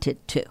wanted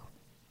to.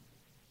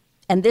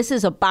 And this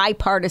is a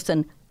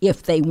bipartisan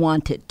if they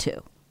wanted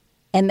to.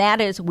 And that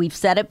is, we've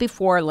said it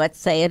before, let's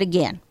say it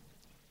again.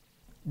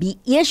 The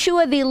issue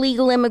of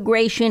illegal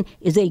immigration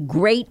is a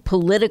great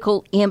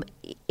political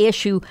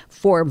issue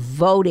for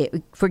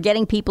voting, for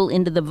getting people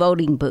into the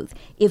voting booth.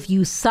 If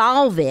you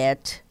solve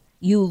it,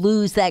 you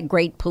lose that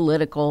great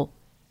political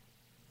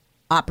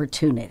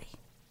opportunity.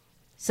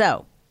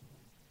 So,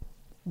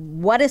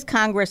 what is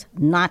Congress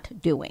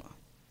not doing?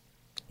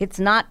 It's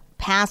not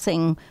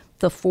passing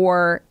the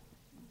 $4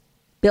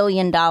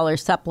 billion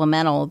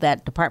supplemental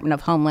that Department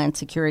of Homeland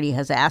Security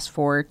has asked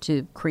for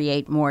to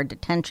create more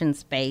detention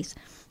space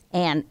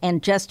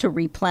and just to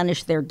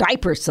replenish their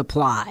diaper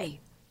supply.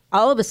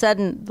 All of a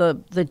sudden, the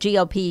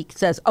GOP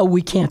says, oh,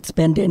 we can't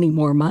spend any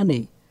more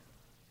money.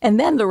 And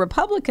then the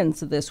Republicans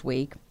this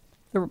week,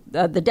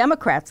 the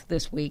Democrats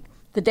this week,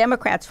 the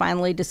Democrats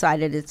finally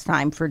decided it's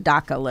time for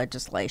DACA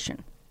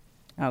legislation.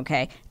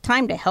 Okay?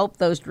 Time to help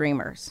those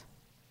dreamers.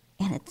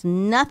 And it's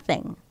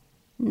nothing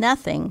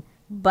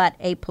but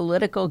a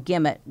political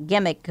gimmick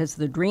because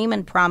the Dream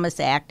and Promise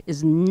Act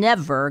is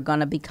never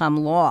going to become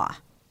law.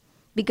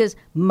 Because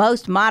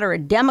most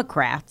moderate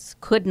Democrats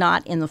could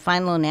not, in the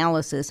final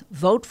analysis,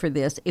 vote for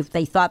this if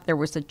they thought there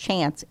was a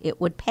chance it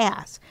would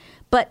pass.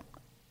 But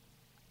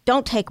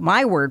don't take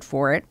my word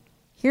for it.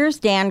 Here's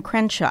Dan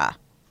Crenshaw,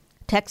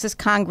 Texas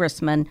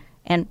congressman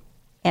and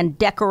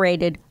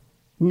decorated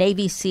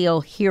Navy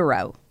SEAL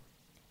hero,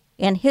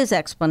 and his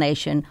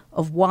explanation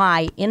of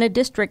why, in a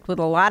district with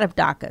a lot of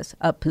DACAs,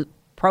 a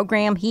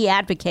program he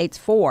advocates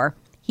for,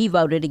 he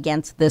voted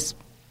against this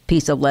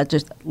piece of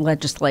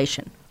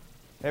legislation.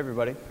 Hey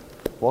everybody,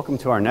 welcome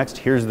to our next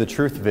Here's the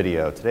Truth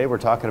video. Today we're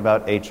talking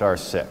about H.R.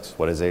 6.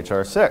 What is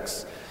H.R.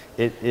 6?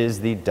 It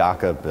is the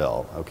DACA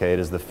bill, okay? It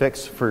is the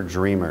fix for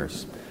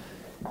dreamers.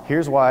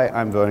 Here's why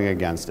I'm voting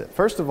against it.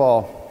 First of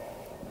all,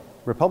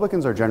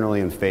 Republicans are generally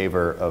in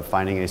favor of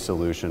finding a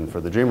solution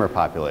for the dreamer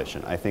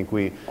population. I think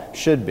we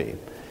should be.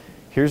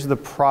 Here's the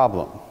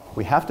problem.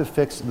 We have to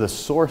fix the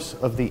source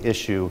of the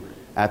issue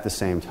at the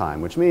same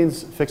time, which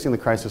means fixing the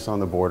crisis on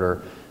the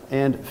border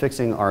and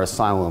fixing our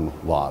asylum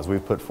laws.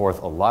 We've put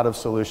forth a lot of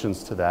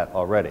solutions to that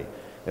already.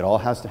 It all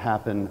has to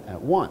happen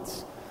at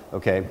once,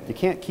 okay? You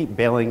can't keep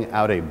bailing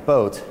out a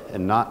boat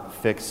and not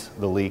fix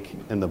the leak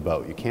in the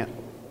boat. You can't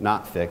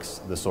not fix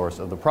the source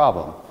of the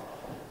problem.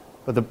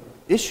 But the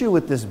issue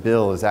with this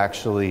bill is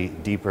actually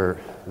deeper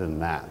than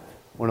that.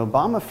 When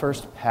Obama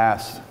first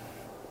passed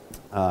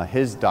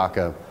his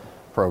DACA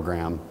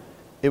program,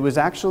 it was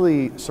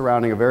actually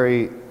surrounding a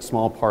very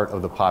small part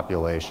of the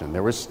population.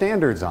 There were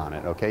standards on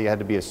it, okay? You had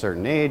to be a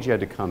certain age, you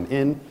had to come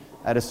in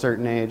at a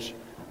certain age.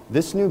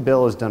 This new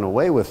bill has done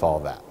away with all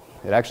that.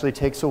 It actually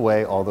takes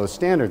away all those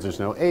standards. There's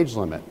no age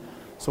limit.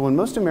 So when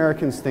most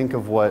Americans think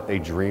of what a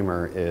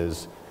dreamer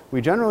is, we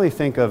generally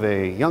think of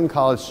a young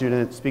college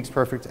student, speaks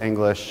perfect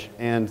English,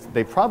 and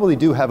they probably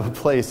do have a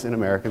place in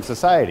American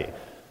society.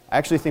 I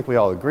actually think we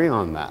all agree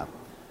on that.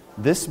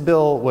 This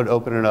bill would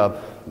open it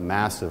up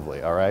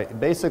massively, all right?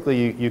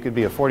 Basically, you could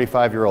be a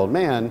 45-year-old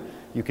man,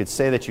 you could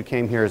say that you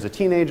came here as a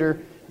teenager,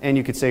 and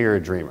you could say you're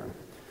a dreamer.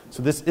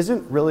 So this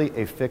isn't really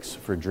a fix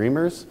for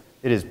dreamers,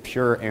 it is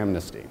pure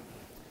amnesty.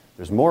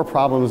 There's more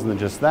problems than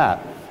just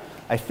that.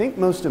 I think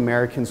most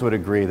Americans would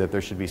agree that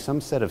there should be some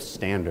set of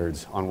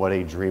standards on what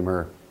a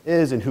dreamer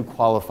is and who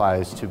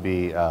qualifies to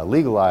be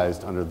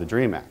legalized under the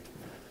DREAM Act.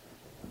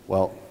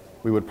 Well,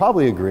 we would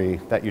probably agree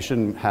that you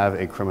shouldn't have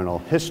a criminal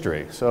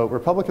history. So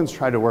Republicans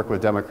tried to work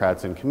with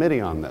Democrats in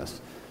committee on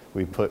this.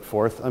 We put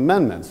forth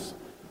amendments.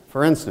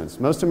 For instance,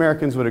 most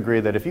Americans would agree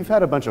that if you've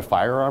had a bunch of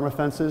firearm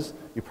offenses,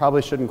 you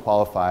probably shouldn't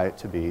qualify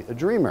to be a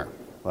dreamer.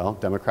 Well,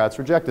 Democrats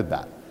rejected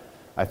that.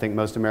 I think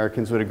most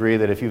Americans would agree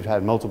that if you've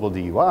had multiple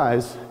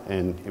DUIs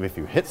and if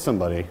you hit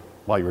somebody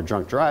while you were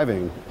drunk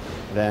driving,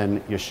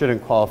 then you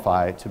shouldn't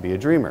qualify to be a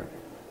dreamer.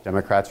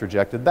 Democrats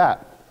rejected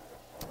that.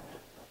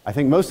 I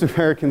think most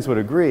Americans would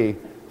agree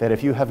that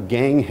if you have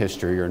gang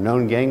history or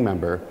known gang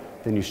member,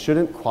 then you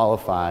shouldn't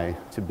qualify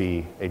to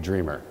be a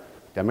dreamer.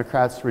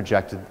 Democrats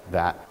rejected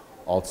that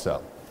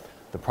also.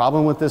 The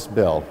problem with this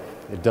bill,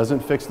 it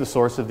doesn't fix the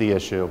source of the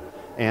issue,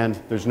 and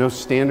there's no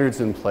standards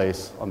in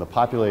place on the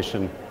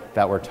population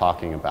that we're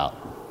talking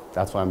about.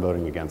 That's why I'm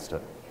voting against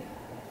it.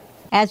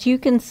 As you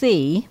can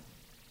see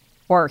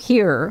or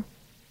hear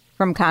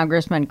from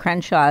Congressman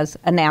Crenshaw's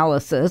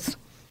analysis,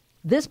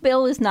 this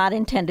bill is not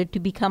intended to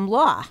become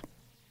law.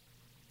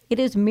 It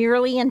is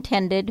merely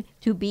intended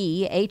to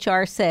be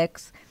H.R.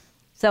 6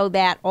 so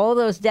that all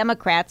those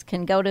Democrats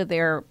can go to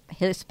their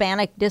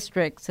Hispanic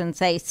districts and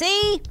say,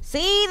 see,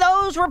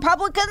 those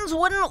Republicans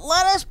wouldn't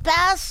let us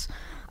pass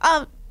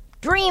a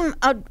DREAM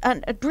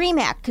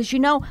Act. Because, you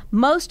know,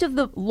 most of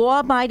the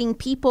law-abiding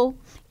people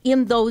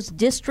in those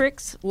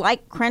districts,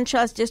 like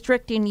Crenshaw's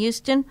district in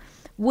Houston,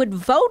 would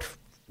vote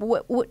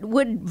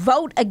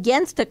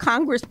against a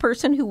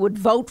congressperson who would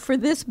vote for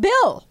this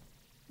bill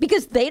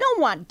because they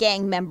don't want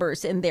gang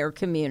members in their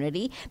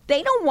community.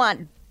 They don't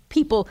want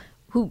people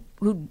who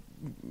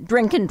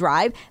drink and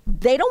drive.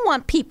 They don't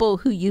want people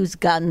who use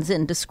guns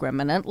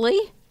indiscriminately.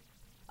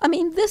 I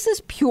mean, this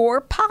is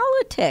pure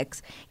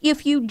politics.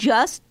 If you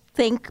just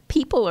think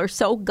people are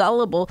so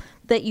gullible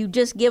that you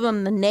just give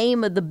them the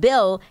name of the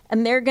bill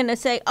and they're going to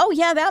say, oh,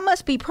 yeah, that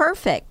must be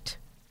perfect,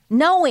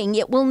 knowing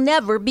it will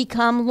never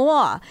become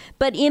law.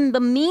 But in the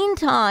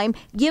meantime,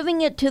 giving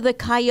it to the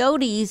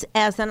coyotes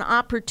as an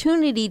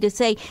opportunity to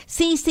say,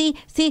 see,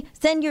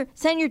 send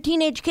your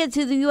teenage kids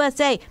to the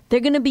USA.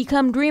 They're going to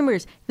become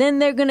dreamers. Then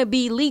they're going to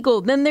be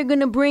legal. Then they're going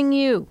to bring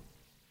you.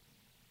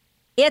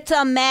 It's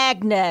a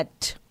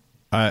magnet.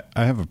 I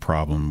have a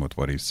problem with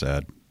what he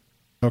said.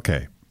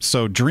 Okay,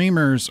 so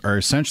dreamers are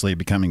essentially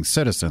becoming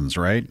citizens,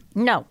 right?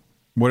 No.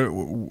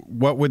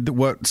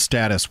 What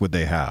status would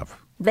they have?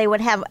 They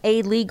would have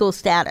a legal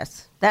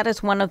status. That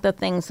is one of the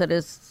things that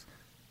has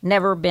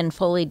never been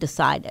fully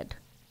decided.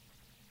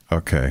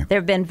 Okay. There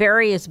have been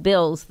various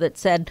bills that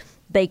said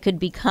they could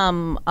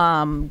become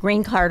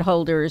green card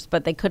holders,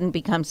 but they couldn't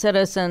become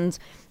citizens.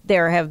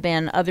 There have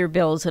been other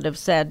bills that have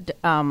said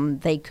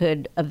they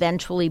could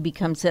eventually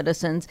become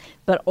citizens.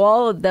 But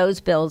all of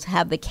those bills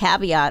have the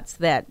caveats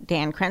that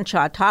Dan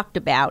Crenshaw talked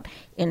about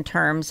in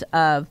terms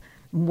of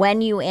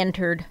when you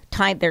entered,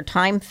 they're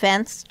time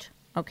fenced.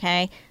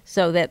 Okay,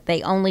 so that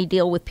they only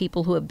deal with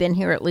people who have been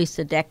here at least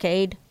a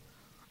decade,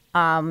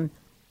 who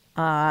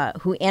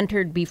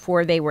entered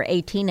before they were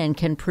 18 and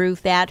can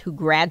prove that, who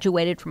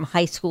graduated from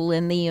high school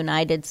in the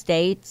United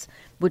States,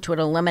 which would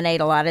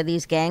eliminate a lot of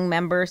these gang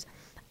members,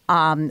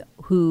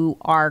 who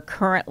are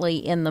currently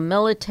in the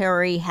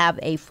military, have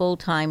a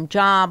full-time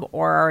job,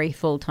 or are a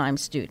full-time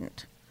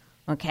student.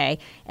 Okay,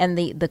 and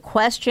the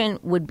question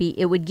would be,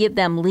 it would give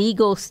them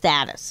legal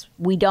status.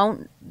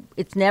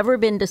 It's never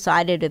been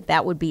decided if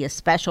that would be a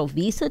special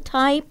visa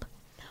type,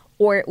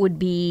 or it would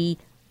be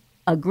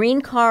a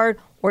green card,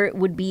 or it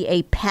would be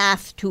a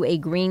path to a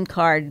green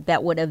card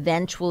that would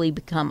eventually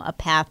become a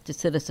path to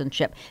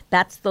citizenship.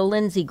 That's the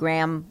Lindsey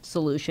Graham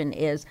solution,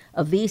 is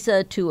a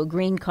visa to a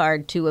green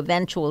card to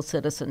eventual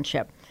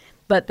citizenship.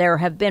 But there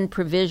have been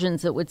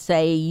provisions that would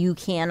say you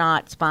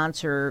cannot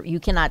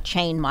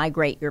chain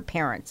migrate your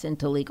parents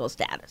into legal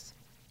status.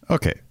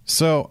 Okay,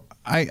 so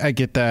I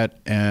get that,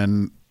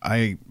 and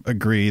I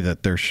agree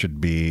that there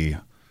should be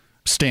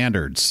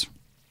standards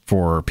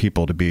for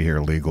people to be here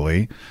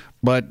legally.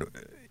 But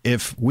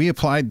if we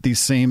applied these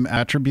same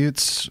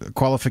attributes,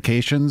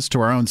 qualifications to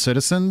our own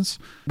citizens,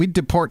 we'd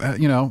deport,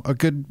 a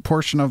good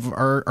portion of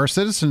our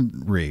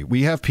citizenry.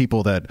 We have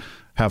people that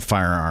have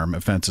firearm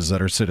offenses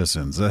that are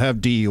citizens, that have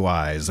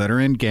DUIs, that are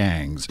in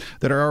gangs,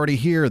 that are already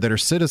here, that are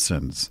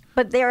citizens.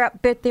 But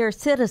they're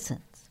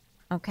citizens,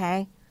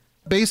 okay?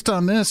 Based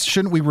on this,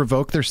 shouldn't we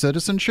revoke their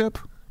citizenship?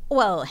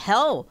 Well,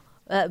 hell.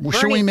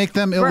 Should we make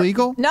them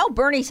illegal? No,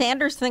 Bernie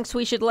Sanders thinks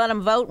we should let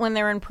them vote when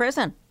they're in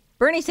prison.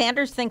 Bernie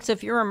Sanders thinks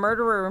if you're a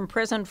murderer in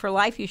prison for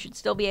life, you should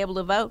still be able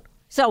to vote.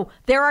 So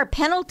there are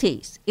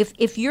penalties.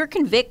 If you're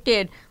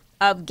convicted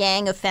of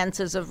gang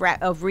offenses, of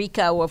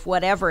RICO, of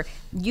whatever,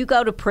 you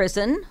go to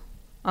prison,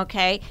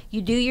 okay?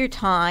 You do your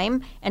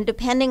time, and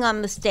depending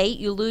on the state,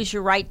 you lose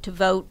your right to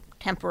vote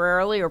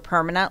temporarily or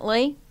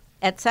permanently,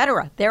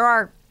 etc. There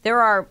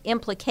are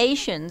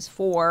implications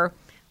for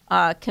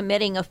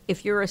committing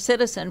if you're a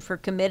citizen, for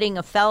committing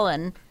a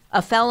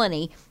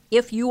felony.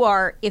 If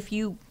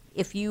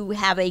you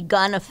have a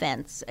gun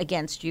offense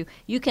against you,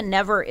 you can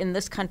never in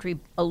this country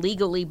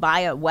illegally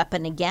buy a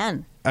weapon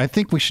again. I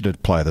think we should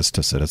apply this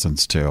to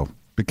citizens too,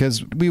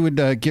 because we would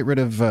get rid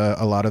of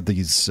a lot of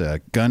these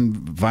gun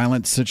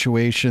violence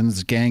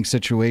situations, gang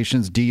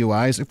situations,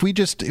 DUIs. If we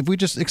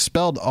just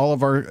expelled all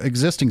of our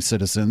existing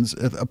citizens,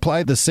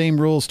 applied the same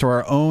rules to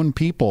our own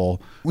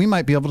people, we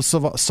might be able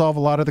to solve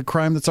a lot of the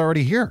crime that's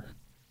already here.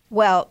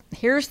 Well,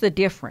 here's the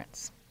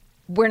difference.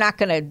 We're not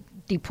going to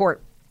deport.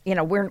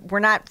 We're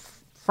not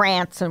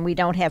France, and we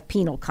don't have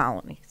penal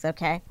colonies.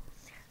 Okay,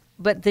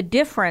 but the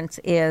difference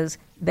is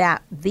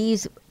that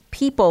these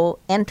people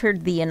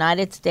entered the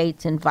United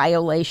States in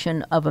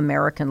violation of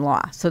American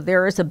law. So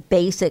there is a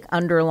basic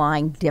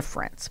underlying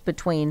difference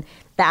between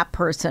that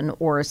person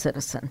or a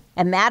citizen.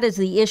 And that is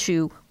the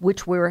issue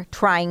which we're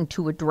trying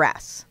to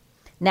address.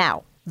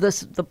 Now,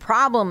 the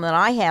problem that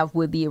I have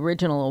with the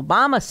original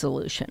Obama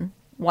solution,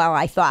 while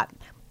I thought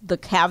the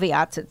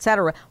caveats, et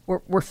cetera,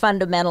 were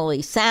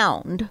fundamentally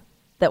sound,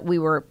 that we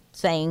were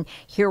saying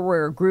here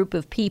were a group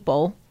of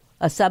people,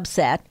 a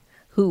subset,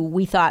 who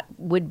we thought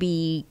would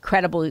be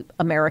credible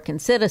American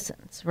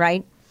citizens,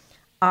 right?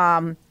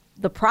 The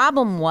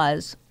problem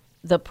was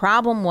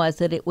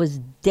that it was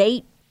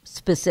date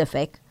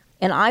specific,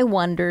 and I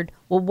wondered,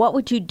 well, what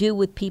would you do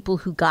with people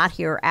who got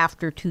here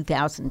after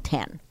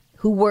 2010,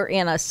 who were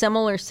in a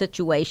similar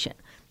situation,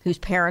 whose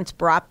parents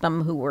brought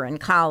them, who were in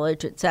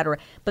college, et cetera,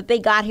 but they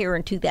got here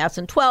in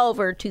 2012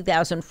 or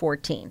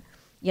 2014?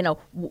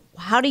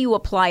 How do you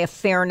apply a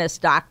fairness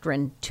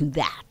doctrine to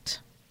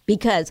that?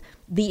 Because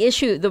the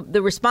issue,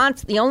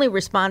 the only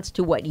response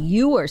to what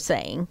you are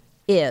saying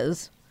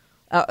is,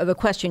 the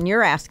question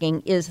you're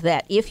asking is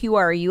that if you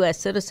are a U.S.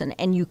 citizen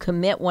and you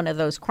commit one of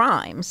those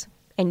crimes,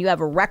 and you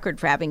have a record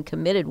for having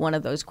committed one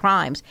of those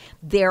crimes,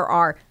 there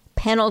are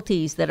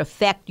penalties that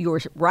affect your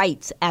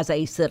rights as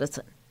a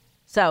citizen.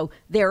 So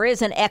there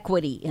is an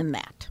equity in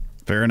that.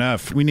 Fair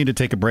enough. We need to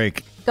take a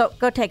break. Go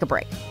take a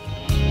break.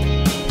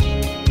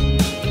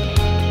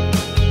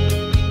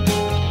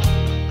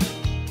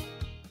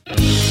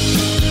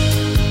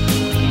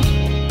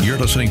 You're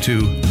listening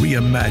to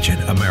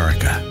Reimagine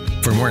America.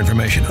 For more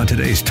information on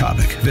today's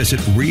topic, visit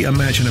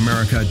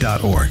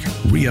reimagineamerica.org.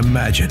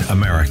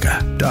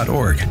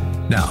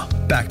 Reimagineamerica.org. Now,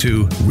 back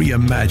to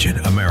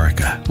Reimagine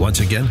America. Once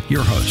again,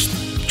 your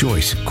host,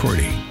 Joyce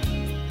Cordy.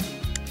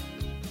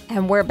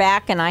 And we're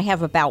back, and I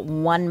have about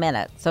 1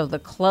 minute. So the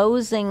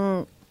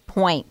closing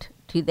point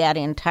to that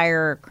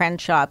entire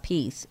Crenshaw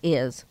piece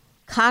is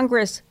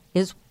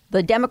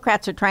the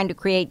Democrats are trying to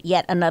create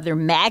yet another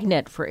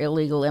magnet for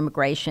illegal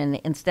immigration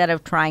instead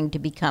of trying to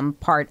become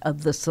part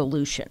of the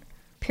solution.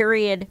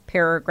 Period,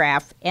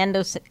 paragraph, end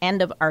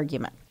of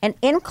argument. And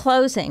in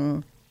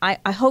closing,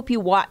 I hope you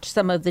watch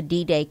some of the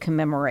D-Day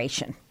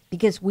commemoration,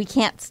 because we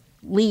can't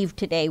leave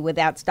today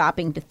without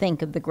stopping to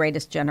think of the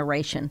greatest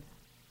generation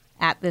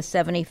at the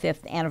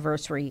 75th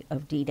anniversary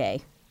of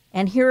D-Day.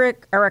 And here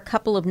are a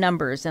couple of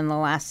numbers in the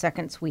last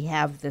seconds we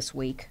have this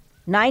week.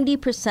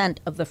 90%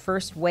 of the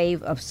first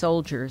wave of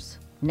soldiers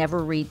never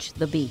reached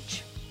the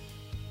beach.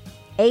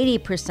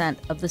 80%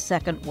 of the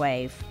second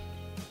wave,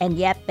 and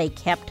yet they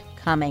kept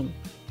coming.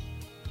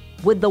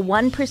 Would the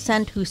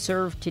 1% who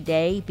serve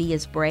today be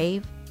as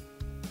brave?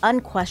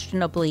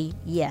 Unquestionably,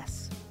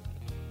 yes.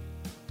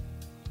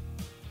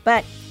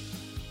 But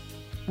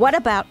what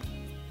about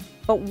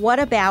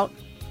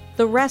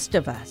the rest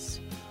of us?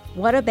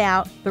 What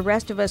about the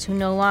rest of us who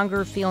no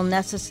longer feel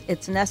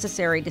it's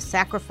necessary to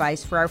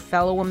sacrifice for our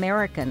fellow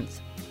Americans?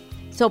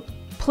 So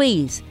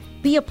please,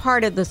 be a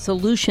part of the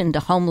solution to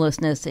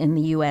homelessness in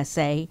the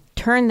USA.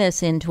 Turn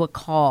this into a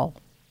call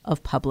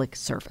of public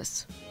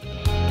service.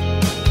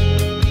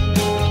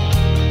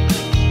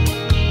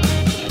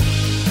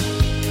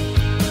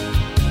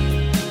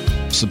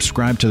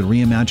 Subscribe to the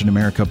Reimagine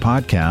America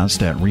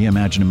podcast at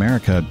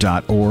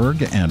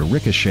reimagineamerica.org and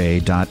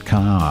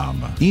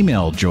ricochet.com.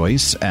 Email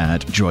Joyce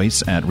at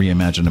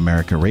Joyce@Reimagine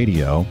America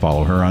Radio.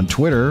 Follow her on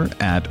Twitter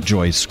at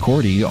Joyce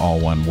Cordy, all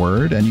one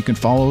word, and you can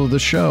follow the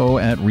show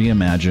at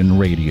Reimagine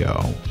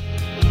Radio.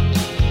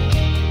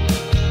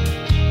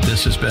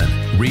 This has been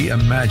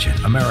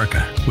Reimagine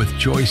America with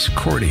Joyce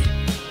Cordy.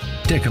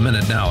 Take a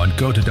minute now and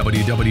go to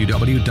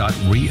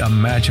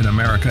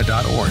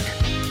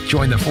www.reimagineamerica.org.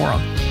 Join the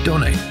forum,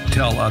 donate,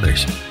 tell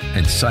others,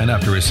 and sign up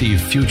to receive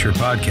future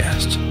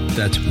podcasts.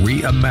 That's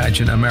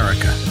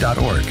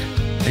reimagineamerica.org.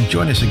 And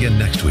join us again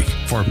next week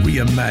for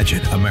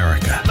Reimagine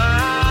America.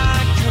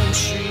 My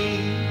country.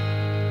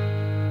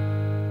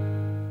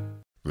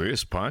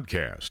 This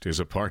podcast is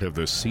a part of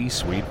the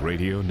C-Suite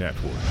Radio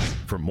Network.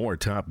 For more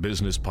top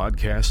business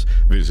podcasts,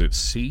 visit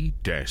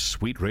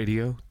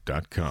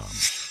c-suiteradio.com.